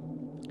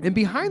 And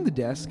behind the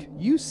desk,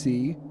 you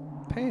see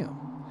Pam.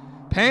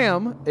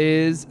 Pam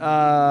is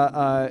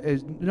not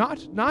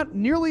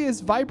nearly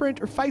as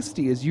vibrant or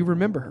feisty as you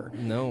remember her.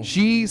 No.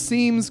 She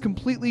seems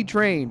completely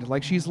drained,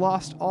 like she's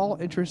lost all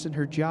interest in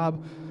her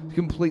job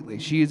completely.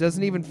 She's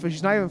not even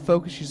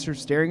focused. She's sort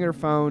of staring at her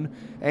phone,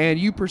 and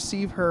you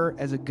perceive her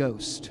as a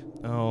ghost.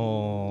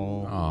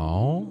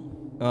 Oh.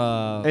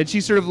 And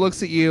she sort of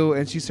looks at you,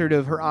 and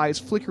her eyes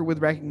flicker with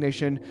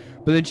recognition,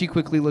 but then she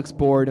quickly looks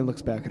bored and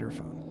looks back at her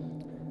phone.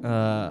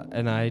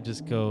 And I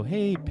just go,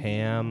 "Hey,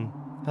 Pam.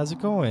 How's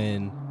it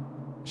going?"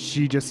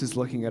 She just is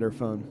looking at her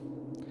phone.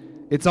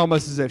 It's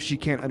almost as if she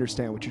can't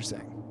understand what you're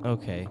saying.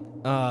 Okay.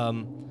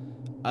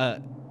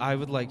 I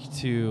would like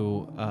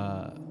to.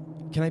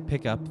 Can I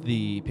pick up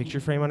the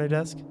picture frame on her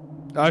desk?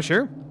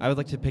 Sure. I would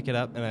like to pick it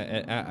up,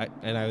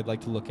 and I would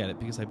like to look at it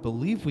because I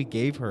believe we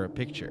gave her a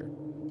picture.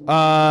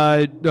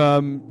 Sure.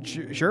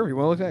 If you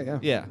want to look at it, yeah.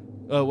 Yeah.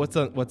 What's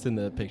in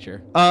the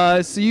picture?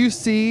 So you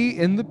see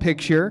in the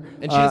picture,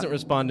 And she doesn't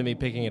respond to me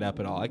picking it up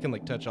at all. I can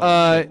like touch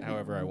on it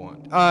however I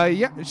want.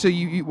 Yeah. So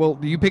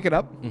you pick it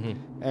up,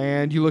 Mm-hmm.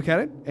 and you look at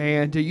it,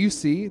 and you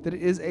see that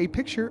it is a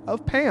picture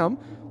of Pam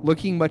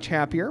looking much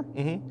happier,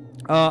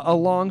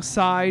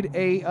 alongside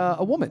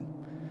a woman,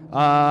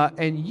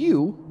 and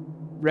you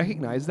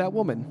recognize that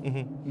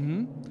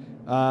woman.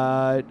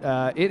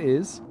 It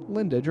is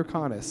Linda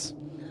Draconis.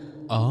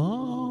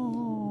 Oh.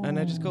 And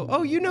I just go,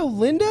 "Oh, you know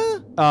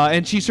Linda?"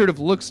 And she sort of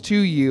looks to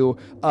you.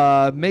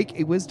 Make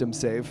a wisdom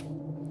save.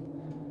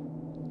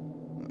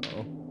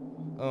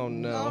 Oh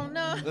no. Oh,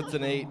 no. That's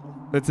an 8.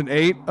 That's an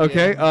 8.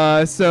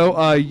 Okay.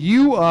 So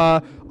you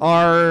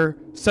are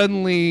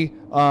suddenly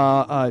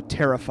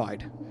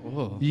terrified.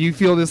 Whoa. You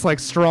feel this like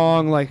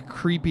strong, like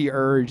creepy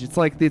urge. It's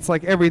like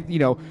every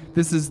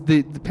this is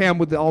the Pam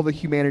with all the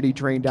humanity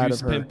drained out of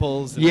Juice her.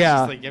 pimples. And Yeah. It's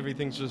just like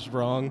everything's just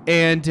wrong.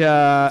 And Seeing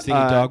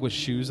a dog with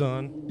shoes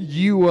on.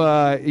 you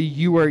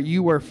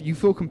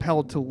feel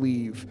compelled to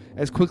leave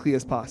as quickly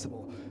as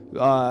possible.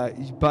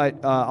 But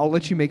I'll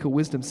let you make a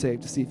wisdom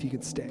save to see if you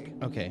can stay.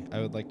 Okay,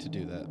 I would like to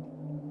do that.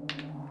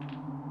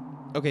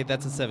 Okay,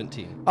 that's a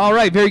 17. All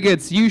right, very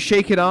good. So you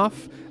shake it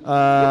off,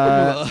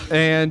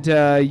 and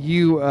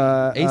you.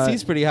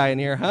 AC's pretty high in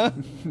here, huh?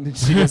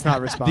 She does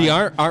not respond. The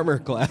armor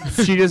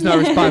class. She does not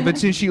respond, but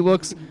since she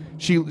looks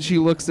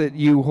at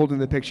you holding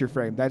the picture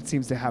frame. That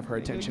seems to have her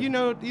attention. You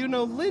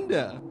know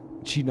Linda.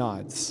 She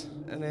nods.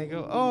 And I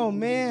go, "Oh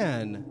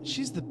man,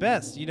 she's the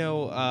best."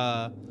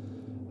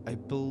 I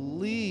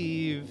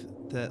believe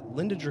that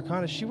Linda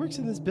Draconis, she works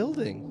in this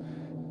building.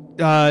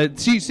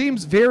 She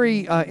seems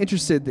very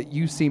interested that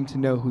you seem to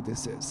know who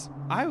this is.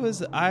 I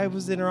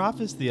was in her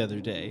office the other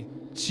day.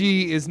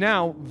 She is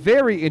now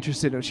very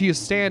interested. She is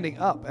standing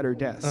up at her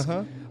desk.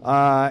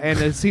 And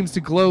it seems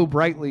to glow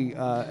brightly.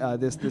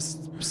 This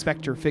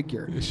specter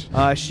figure.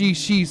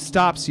 She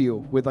stops you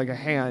with like a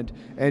hand,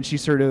 and she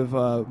sort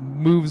of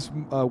moves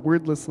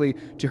wordlessly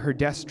to her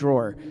desk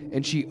drawer,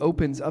 and she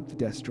opens up the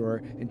desk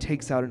drawer and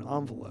takes out an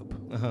envelope,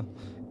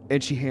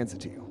 and she hands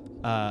it to you.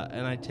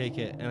 And I take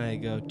it and I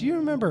go, "Do you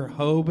remember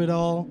Hobe at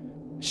all?"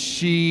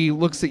 She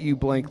looks at you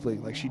blankly,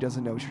 like she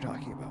doesn't know what you're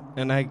talking about.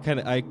 And I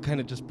kind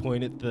of just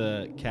point at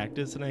the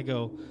cactus and I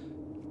go,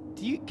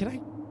 can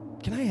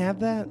I have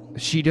that?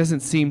 She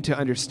doesn't seem to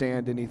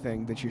understand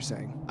anything that you're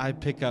saying. I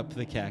pick up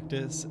the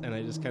cactus and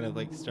I just kind of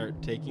like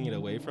start taking it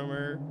away from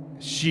her.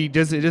 It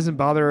doesn't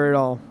bother her at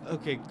all.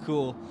 Okay,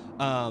 cool.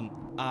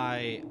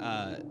 I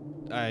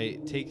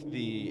take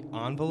the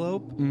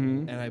envelope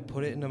Mhm. and I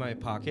put it into my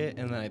pocket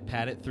and then I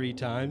pat it 3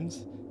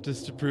 times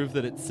just to prove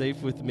that it's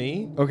safe with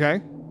me. Okay.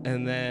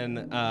 And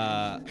then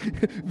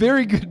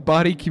Very good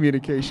body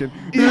communication.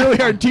 You really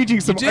are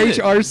teaching some did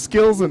it. HR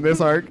skills in this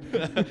arc.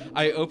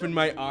 I open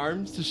my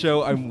arms to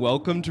show I'm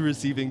welcome to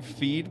receiving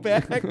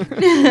feedback.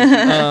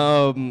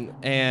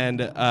 And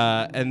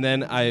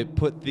then I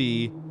put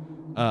the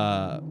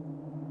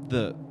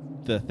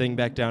thing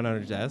back down on her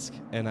desk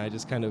and I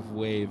just kind of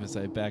wave as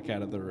I back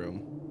out of the room.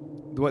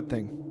 What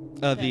thing?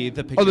 The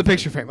picture. Oh, the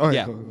picture frame. Okay,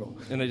 Yeah. cool.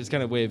 And I just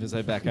kind of wave as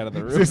I back out of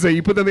the room. So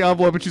you put that in the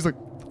envelope, and she's like,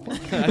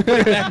 I put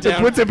it back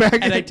down, puts it back.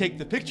 and I take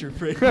the picture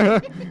frame.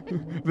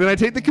 Then I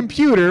take the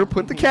computer,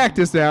 put the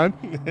cactus down,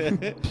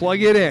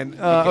 plug it in.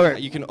 Okay.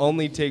 You can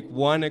only take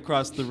one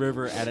across the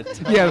river at a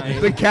time. Yeah,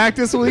 the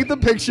cactus will eat the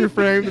picture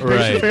frame. The picture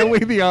Right. frame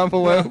will eat the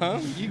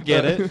envelope. You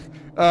get it.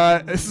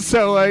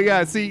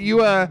 See, you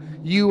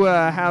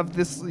have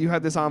this. You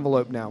have this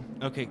envelope now.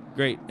 Okay,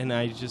 great. And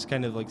I just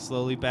kind of like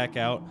slowly back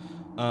out,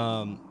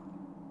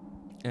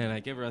 and I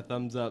give her a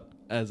thumbs up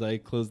as I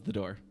close the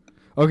door.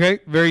 Okay,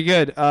 very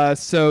good.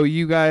 So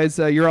you guys,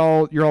 you're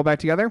all back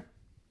together.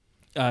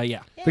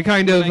 Yeah. The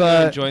kind And of I go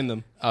and join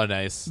them. Oh,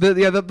 nice.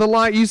 the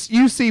line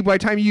you see by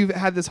the time you've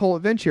had this whole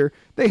adventure,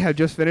 they have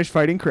just finished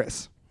fighting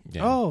Chris.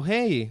 Yeah. Oh,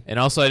 hey. And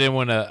also, I didn't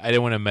want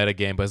to meta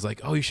game, but I was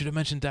like, oh, you should have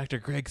mentioned Dr.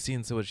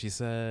 Gregstein, so what she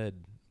said.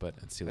 But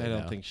it's too late I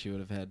don't now. think she would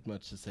have had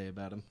much to say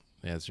about him.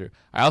 Yeah, that's true.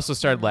 I also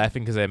started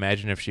laughing because I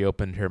imagine if she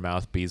opened her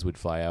mouth, bees would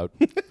fly out.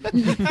 I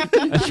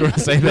just want to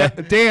say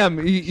that.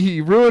 Damn,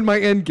 he ruined my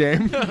end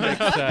game, Next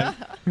time.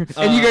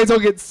 and you guys all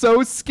get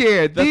so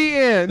scared. The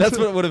end. That's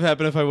what would have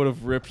happened if I would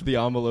have ripped the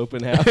envelope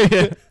in half.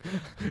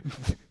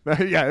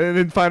 Yeah, and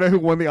then find out who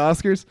won the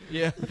Oscars.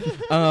 Yeah.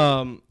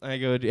 I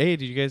go, hey,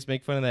 did you guys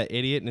make fun of that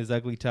idiot in his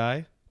ugly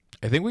tie?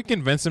 I think we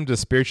convinced him to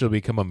spiritually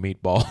become a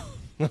meatball.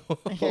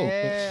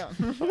 Yeah.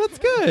 Well, that's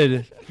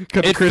good.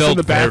 Cut to It Chris in felt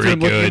the bathroom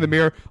very looking in good. the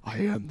mirror. I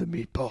am the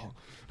meatball.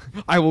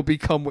 I will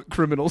become what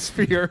criminals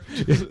fear.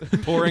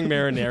 Pouring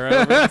marinara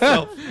over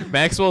himself.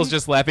 Maxwell's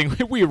just laughing.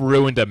 We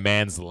ruined a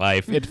man's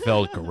life. It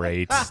felt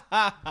great.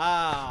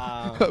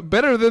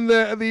 Better than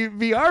the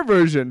VR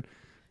version.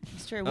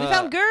 It's true. We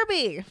found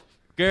Gerby.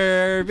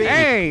 Gerby.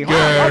 Hey,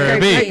 Gerby.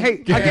 okay, hey,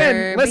 again,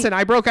 Gerby. listen,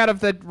 I broke out of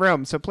the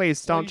room, so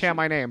please don't chant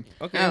my name.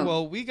 Okay, Oh.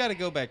 well, we got to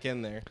go back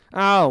in there.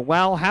 Oh,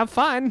 well, have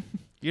fun.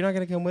 You're not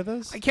going to come with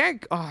us? I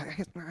can't.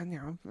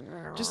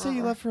 Just say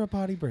you left for a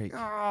potty break.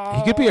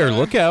 He could be our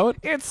lookout.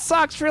 It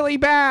sucks really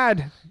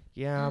bad.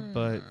 Yeah,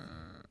 but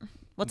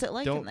What's it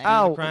like don't in do there?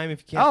 Oh. the crime if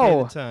you can't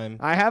pay the time.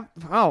 I have.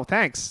 Oh,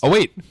 thanks. Oh,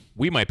 wait.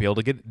 We might be able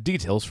to get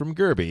details from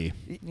Gerby.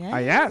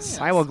 Yes,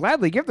 I will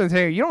gladly give them to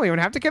you. You don't even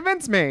have to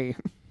convince me.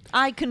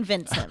 I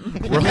convince him.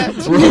 We're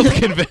all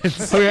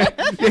convinced.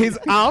 Okay.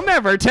 I'll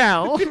never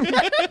tell.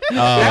 That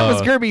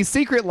was Gerby's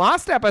secret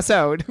lost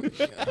episode.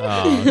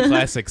 Oh,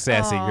 classic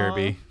sassy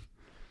Gerby.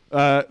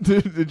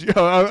 Did you,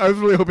 I was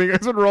really hoping you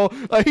guys would roll.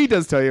 He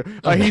does tell you.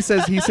 He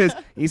says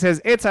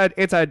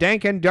it's a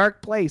dank and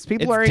dark place.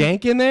 People are It's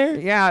dank in there?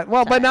 Yeah,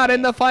 well, but not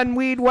in the fun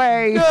weed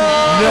way.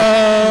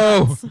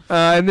 No.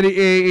 And then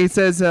he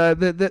says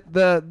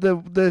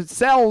the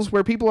cells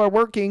where people are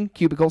working,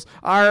 cubicles,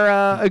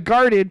 are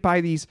guarded by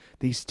these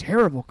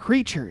terrible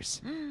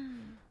creatures.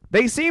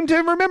 They seem to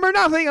remember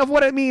nothing of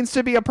what it means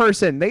to be a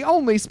person. They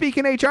only speak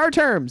in HR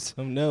terms.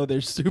 Oh, no,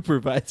 they're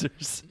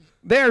supervisors.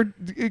 They're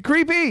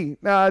creepy.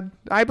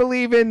 I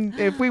believe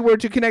if we were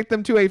to connect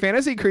them to a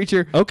fantasy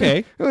creature,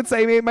 Okay. I would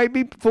say it might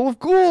be full of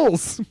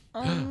ghouls.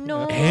 Oh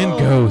no. And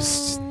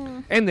ghosts.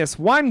 And this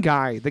one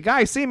guy, the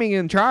guy seeming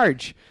in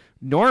charge,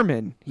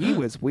 Norman, he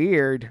was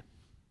weird.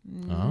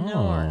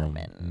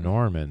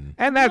 Norman.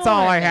 And that's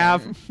all I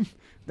have.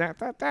 I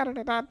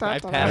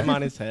pat him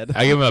on his head.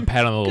 I give him a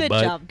pat on the little Good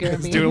butt. job,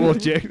 Let's Gerby. do a little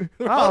jig.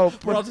 Oh,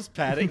 We're all just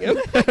patting him.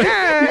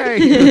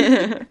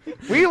 yay!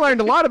 We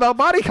learned a lot about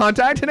body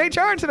contact in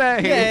HR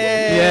today.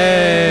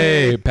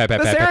 Yay! Pat, pat,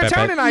 The pat, pat, pat,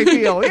 serotonin pat. I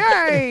feel.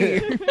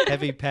 Yay!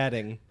 Heavy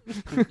patting.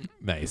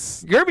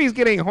 Nice. Gerby's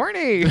getting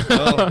horny.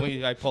 Oh,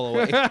 I pull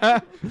away.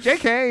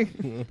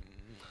 JK.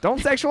 Don't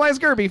sexualize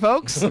Gerby,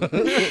 folks. Or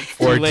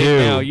Too late do.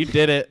 now. You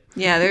did it.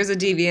 Yeah, there's a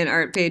Deviant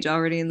art page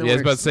already in the Yeah, I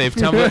was works. about to say,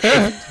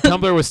 if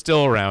Tumblr was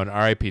still around,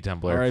 R.I.P.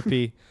 Tumblr.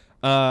 R.I.P.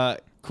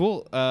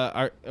 Cool.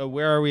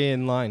 Where are we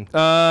in line?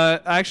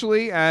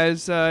 Actually,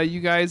 as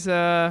you guys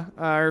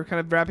are kind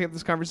of wrapping up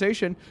this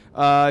conversation,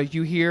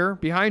 you hear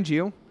behind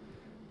you,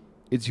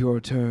 it's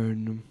your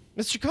turn.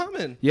 Mr.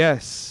 Common.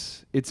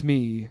 Yes, it's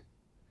me.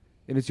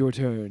 And it's your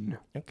turn.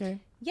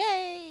 Okay.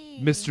 Yay.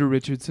 Mr.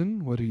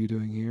 Richardson, what are you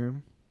doing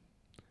here?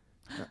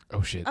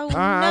 Oh, shit. Oh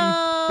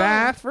no.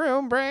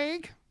 Bathroom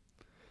break.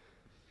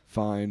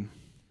 Fine.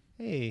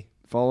 Hey.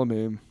 Follow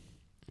me.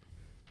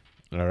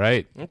 All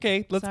right.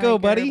 Okay, let's Sorry, go,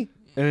 Gerb. buddy.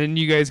 And then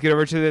you guys get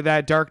over to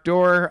that dark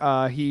door.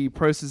 He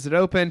presses it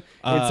open.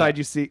 Inside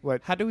you see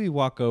what? How do we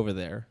walk over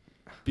there?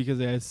 Because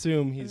I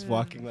assume he's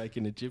walking like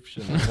an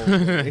Egyptian the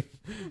whole way.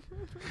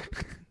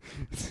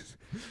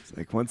 It's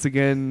like, once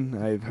again,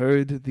 I've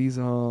heard these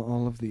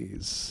all of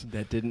these.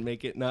 That didn't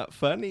make it not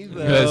funny,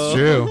 though. That's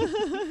true.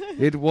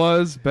 It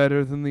was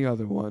better than the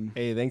other one.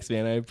 Hey, thanks,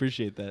 man. I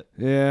appreciate that.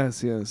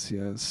 Yes.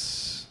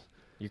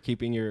 You're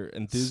keeping your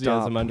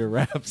enthusiasm Stop. under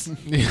wraps.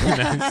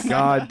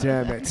 God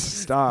damn it!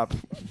 Stop.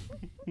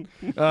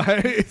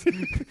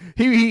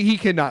 He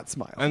cannot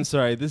smile. I'm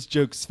sorry. This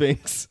joke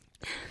stinks.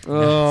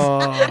 Oh.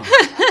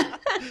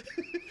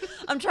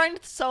 I'm trying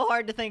so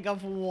hard to think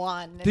of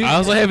one. Dude, I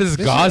also have his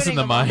gauze in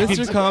the mind.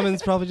 Mr.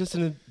 Common's probably just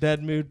in a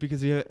bad mood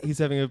because he's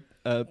having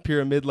a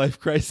pure midlife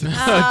crisis.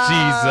 Oh,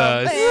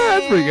 Jesus. Yeah,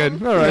 that's pretty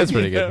good. All right. That's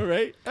pretty Yeah, good.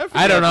 right?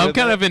 I don't know. I'm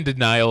kind of in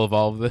denial of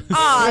all of this.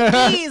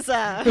 Ah,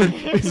 Giza.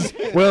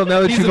 Well,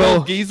 now that He's you've an all,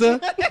 old Giza.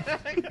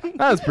 that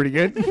was pretty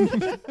good.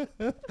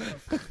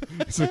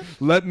 So,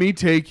 let me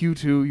take you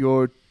to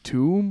your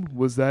tomb.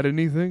 Was that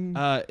anything?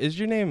 Is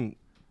your name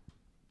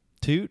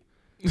Toot?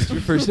 Is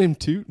your first name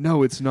Toot?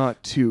 No, it's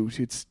not Toot.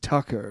 It's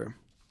Tucker.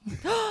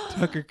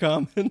 Tucker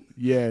Common.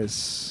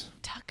 Yes.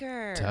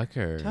 Tucker.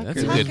 Tucker. Tucker.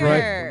 That's a Tucker. good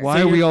Right. Why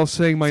So are we you're- all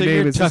saying my so name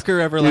you're is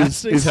Tucker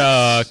Everlasting.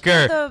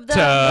 Tucker.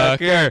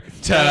 The-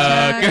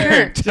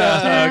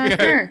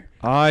 Tucker.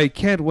 I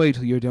can't wait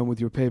till you're done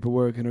with your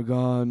paperwork and are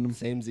gone.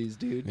 Samesies,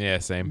 dude. Yeah,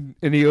 same.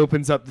 And he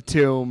opens up the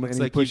tomb Looks and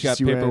he like you've pushes got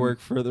you paperwork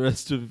for the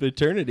rest of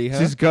eternity, in. huh?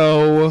 Just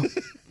go.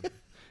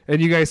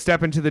 And you guys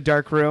step into the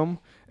dark room.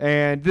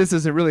 And this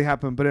doesn't really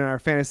happen, but in our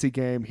fantasy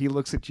game, he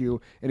looks at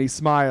you and he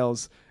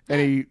smiles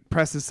and he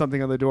presses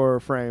something on the door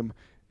frame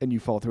and you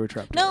fall through a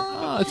trap. No.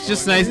 Oh, it's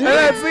just nice. And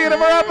that's the end of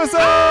our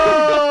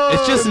episode.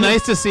 It's just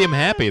nice to see him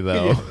happy,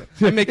 though.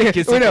 I make a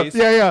kissy Wait, no, face.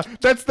 yeah.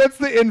 That's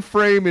the end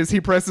frame is he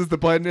presses the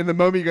button and the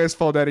moment you guys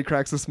fall down, he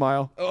cracks a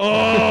smile.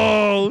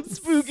 Oh,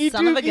 spooky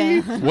Son of a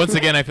dookie. gun. Once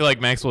again, I feel like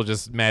Maxwell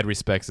just mad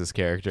respects his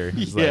character.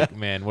 He's Yeah. like,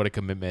 man, what a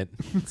commitment.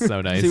 It's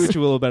so nice. Say what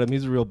you will about him.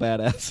 He's a real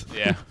badass.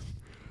 Yeah.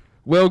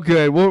 Well,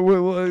 good.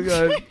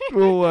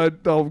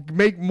 I'll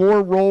make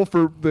more role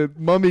for the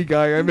mummy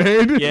guy I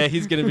made. Yeah,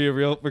 he's going to be a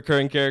real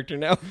recurring character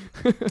now.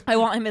 I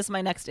want him as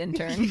my next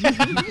intern.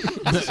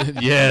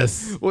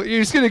 Yes. Well,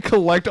 you're just gonna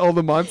collect all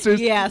the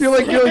monsters. Yes. You're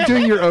like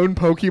doing your own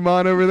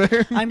Pokemon over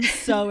there. I'm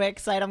so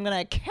excited. I'm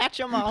going to catch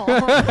them all.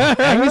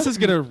 Agnes is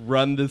going to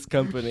run this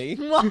company.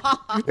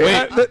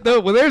 Wait,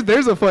 well,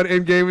 there's a fun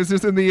end game. It's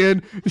just in the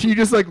end, you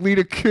just like lead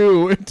a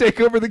coup and take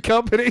over the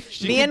company.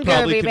 She Me could and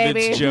probably Kirby,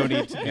 convince baby.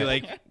 Joni to be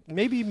like,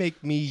 maybe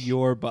make me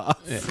your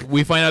boss.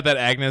 We find out that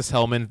Agnes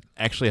Hellman,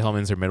 actually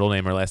Hellman's her middle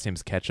name, her last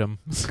name's Ketchum.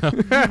 So.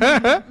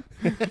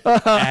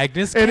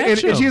 Agnes And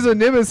Ketchum. she has a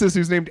nemesis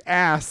who's named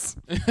Ass.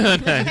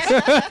 Nice.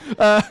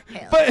 But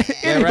Yeah,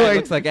 anyway, right.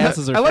 Looks like Ass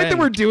is her I like that friend.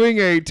 we're doing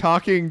a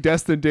talking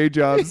Deaths and Day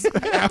Jobs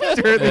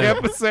after the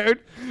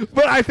episode.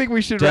 But I think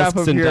we should wrap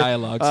Deaths up and here.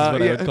 Dialogues is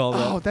what I would call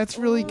that. Oh, that's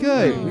really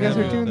good. You guys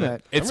are doing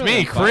that. It's I'm really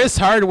me, Chris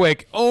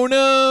Hardwick. Oh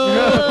no!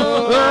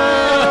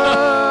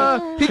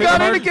 He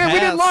got in again. We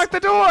didn't pass. lock the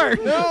door.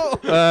 No.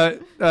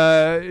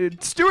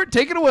 Stuart,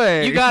 take it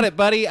away. You got it,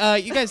 buddy.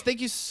 You guys,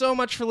 thank you so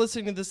much for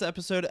listening to this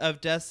episode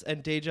of Deaths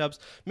and Day Jobs.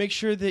 Make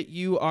sure that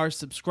you are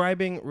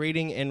subscribing,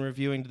 rating, and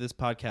reviewing to this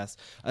podcast.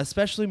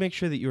 Especially make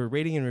sure that you are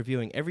rating and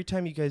reviewing. Every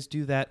time you guys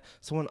do that,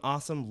 someone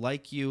awesome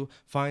like you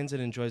finds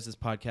and enjoys this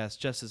podcast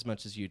just as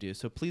much as you do.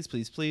 So please,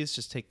 please, please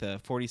just take the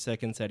 40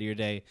 seconds out of your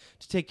day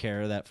to take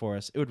care of that for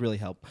us. It would really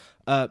help.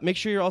 Make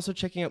sure you're also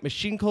checking out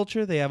Machine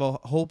Culture. They have a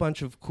whole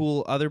bunch of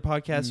cool other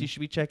podcasts you should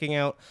be checking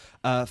out.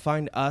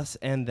 Find us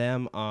and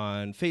them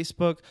on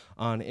Facebook,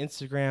 on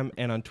Instagram,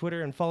 and on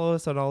Twitter, and follow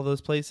us on all those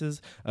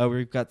places.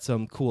 We've got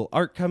some cool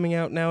art coming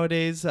out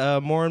nowadays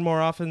more and more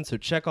often, so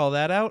check all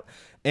that out.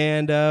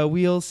 And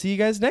we'll see you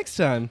guys next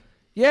time.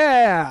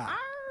 Yeah.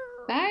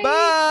 Bye.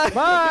 Bye.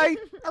 Bye.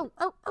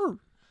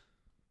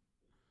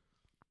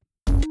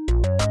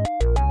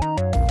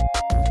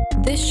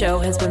 This show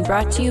has been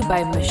brought to you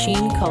by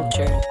Machine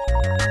Culture.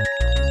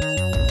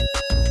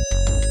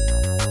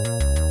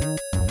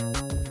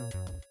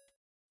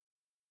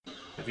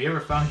 Have you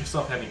ever found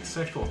yourself having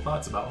sexual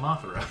thoughts about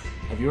Mothra?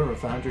 Have you ever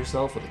found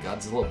yourself with a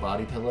Godzilla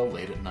body pillow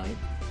late at night?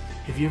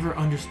 Have you ever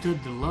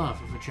understood the love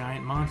of a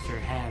giant monster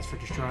has for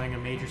destroying a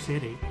major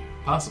city?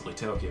 Possibly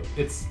Tokyo.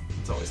 It's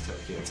always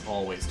Tokyo. It's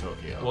always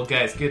Tokyo. Well,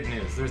 guys, good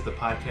news. There's the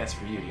podcast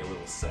for you, you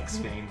little sex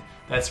fiend.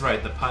 That's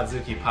right, the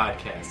Podzuki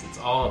Podcast. It's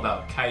all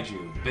about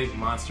kaiju, big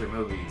monster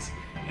movies.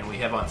 And we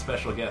have on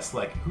special guests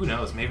like, who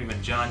knows, maybe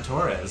even John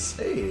Torres.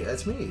 Hey,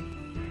 that's me.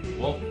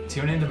 Well,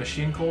 tune into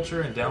Machine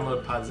Culture and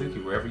download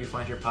Podzuki wherever you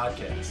find your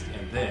podcast.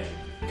 And then,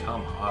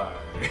 come hard.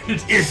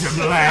 It's a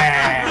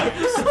blast!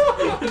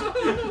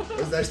 That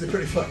was actually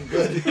pretty fucking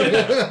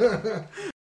good.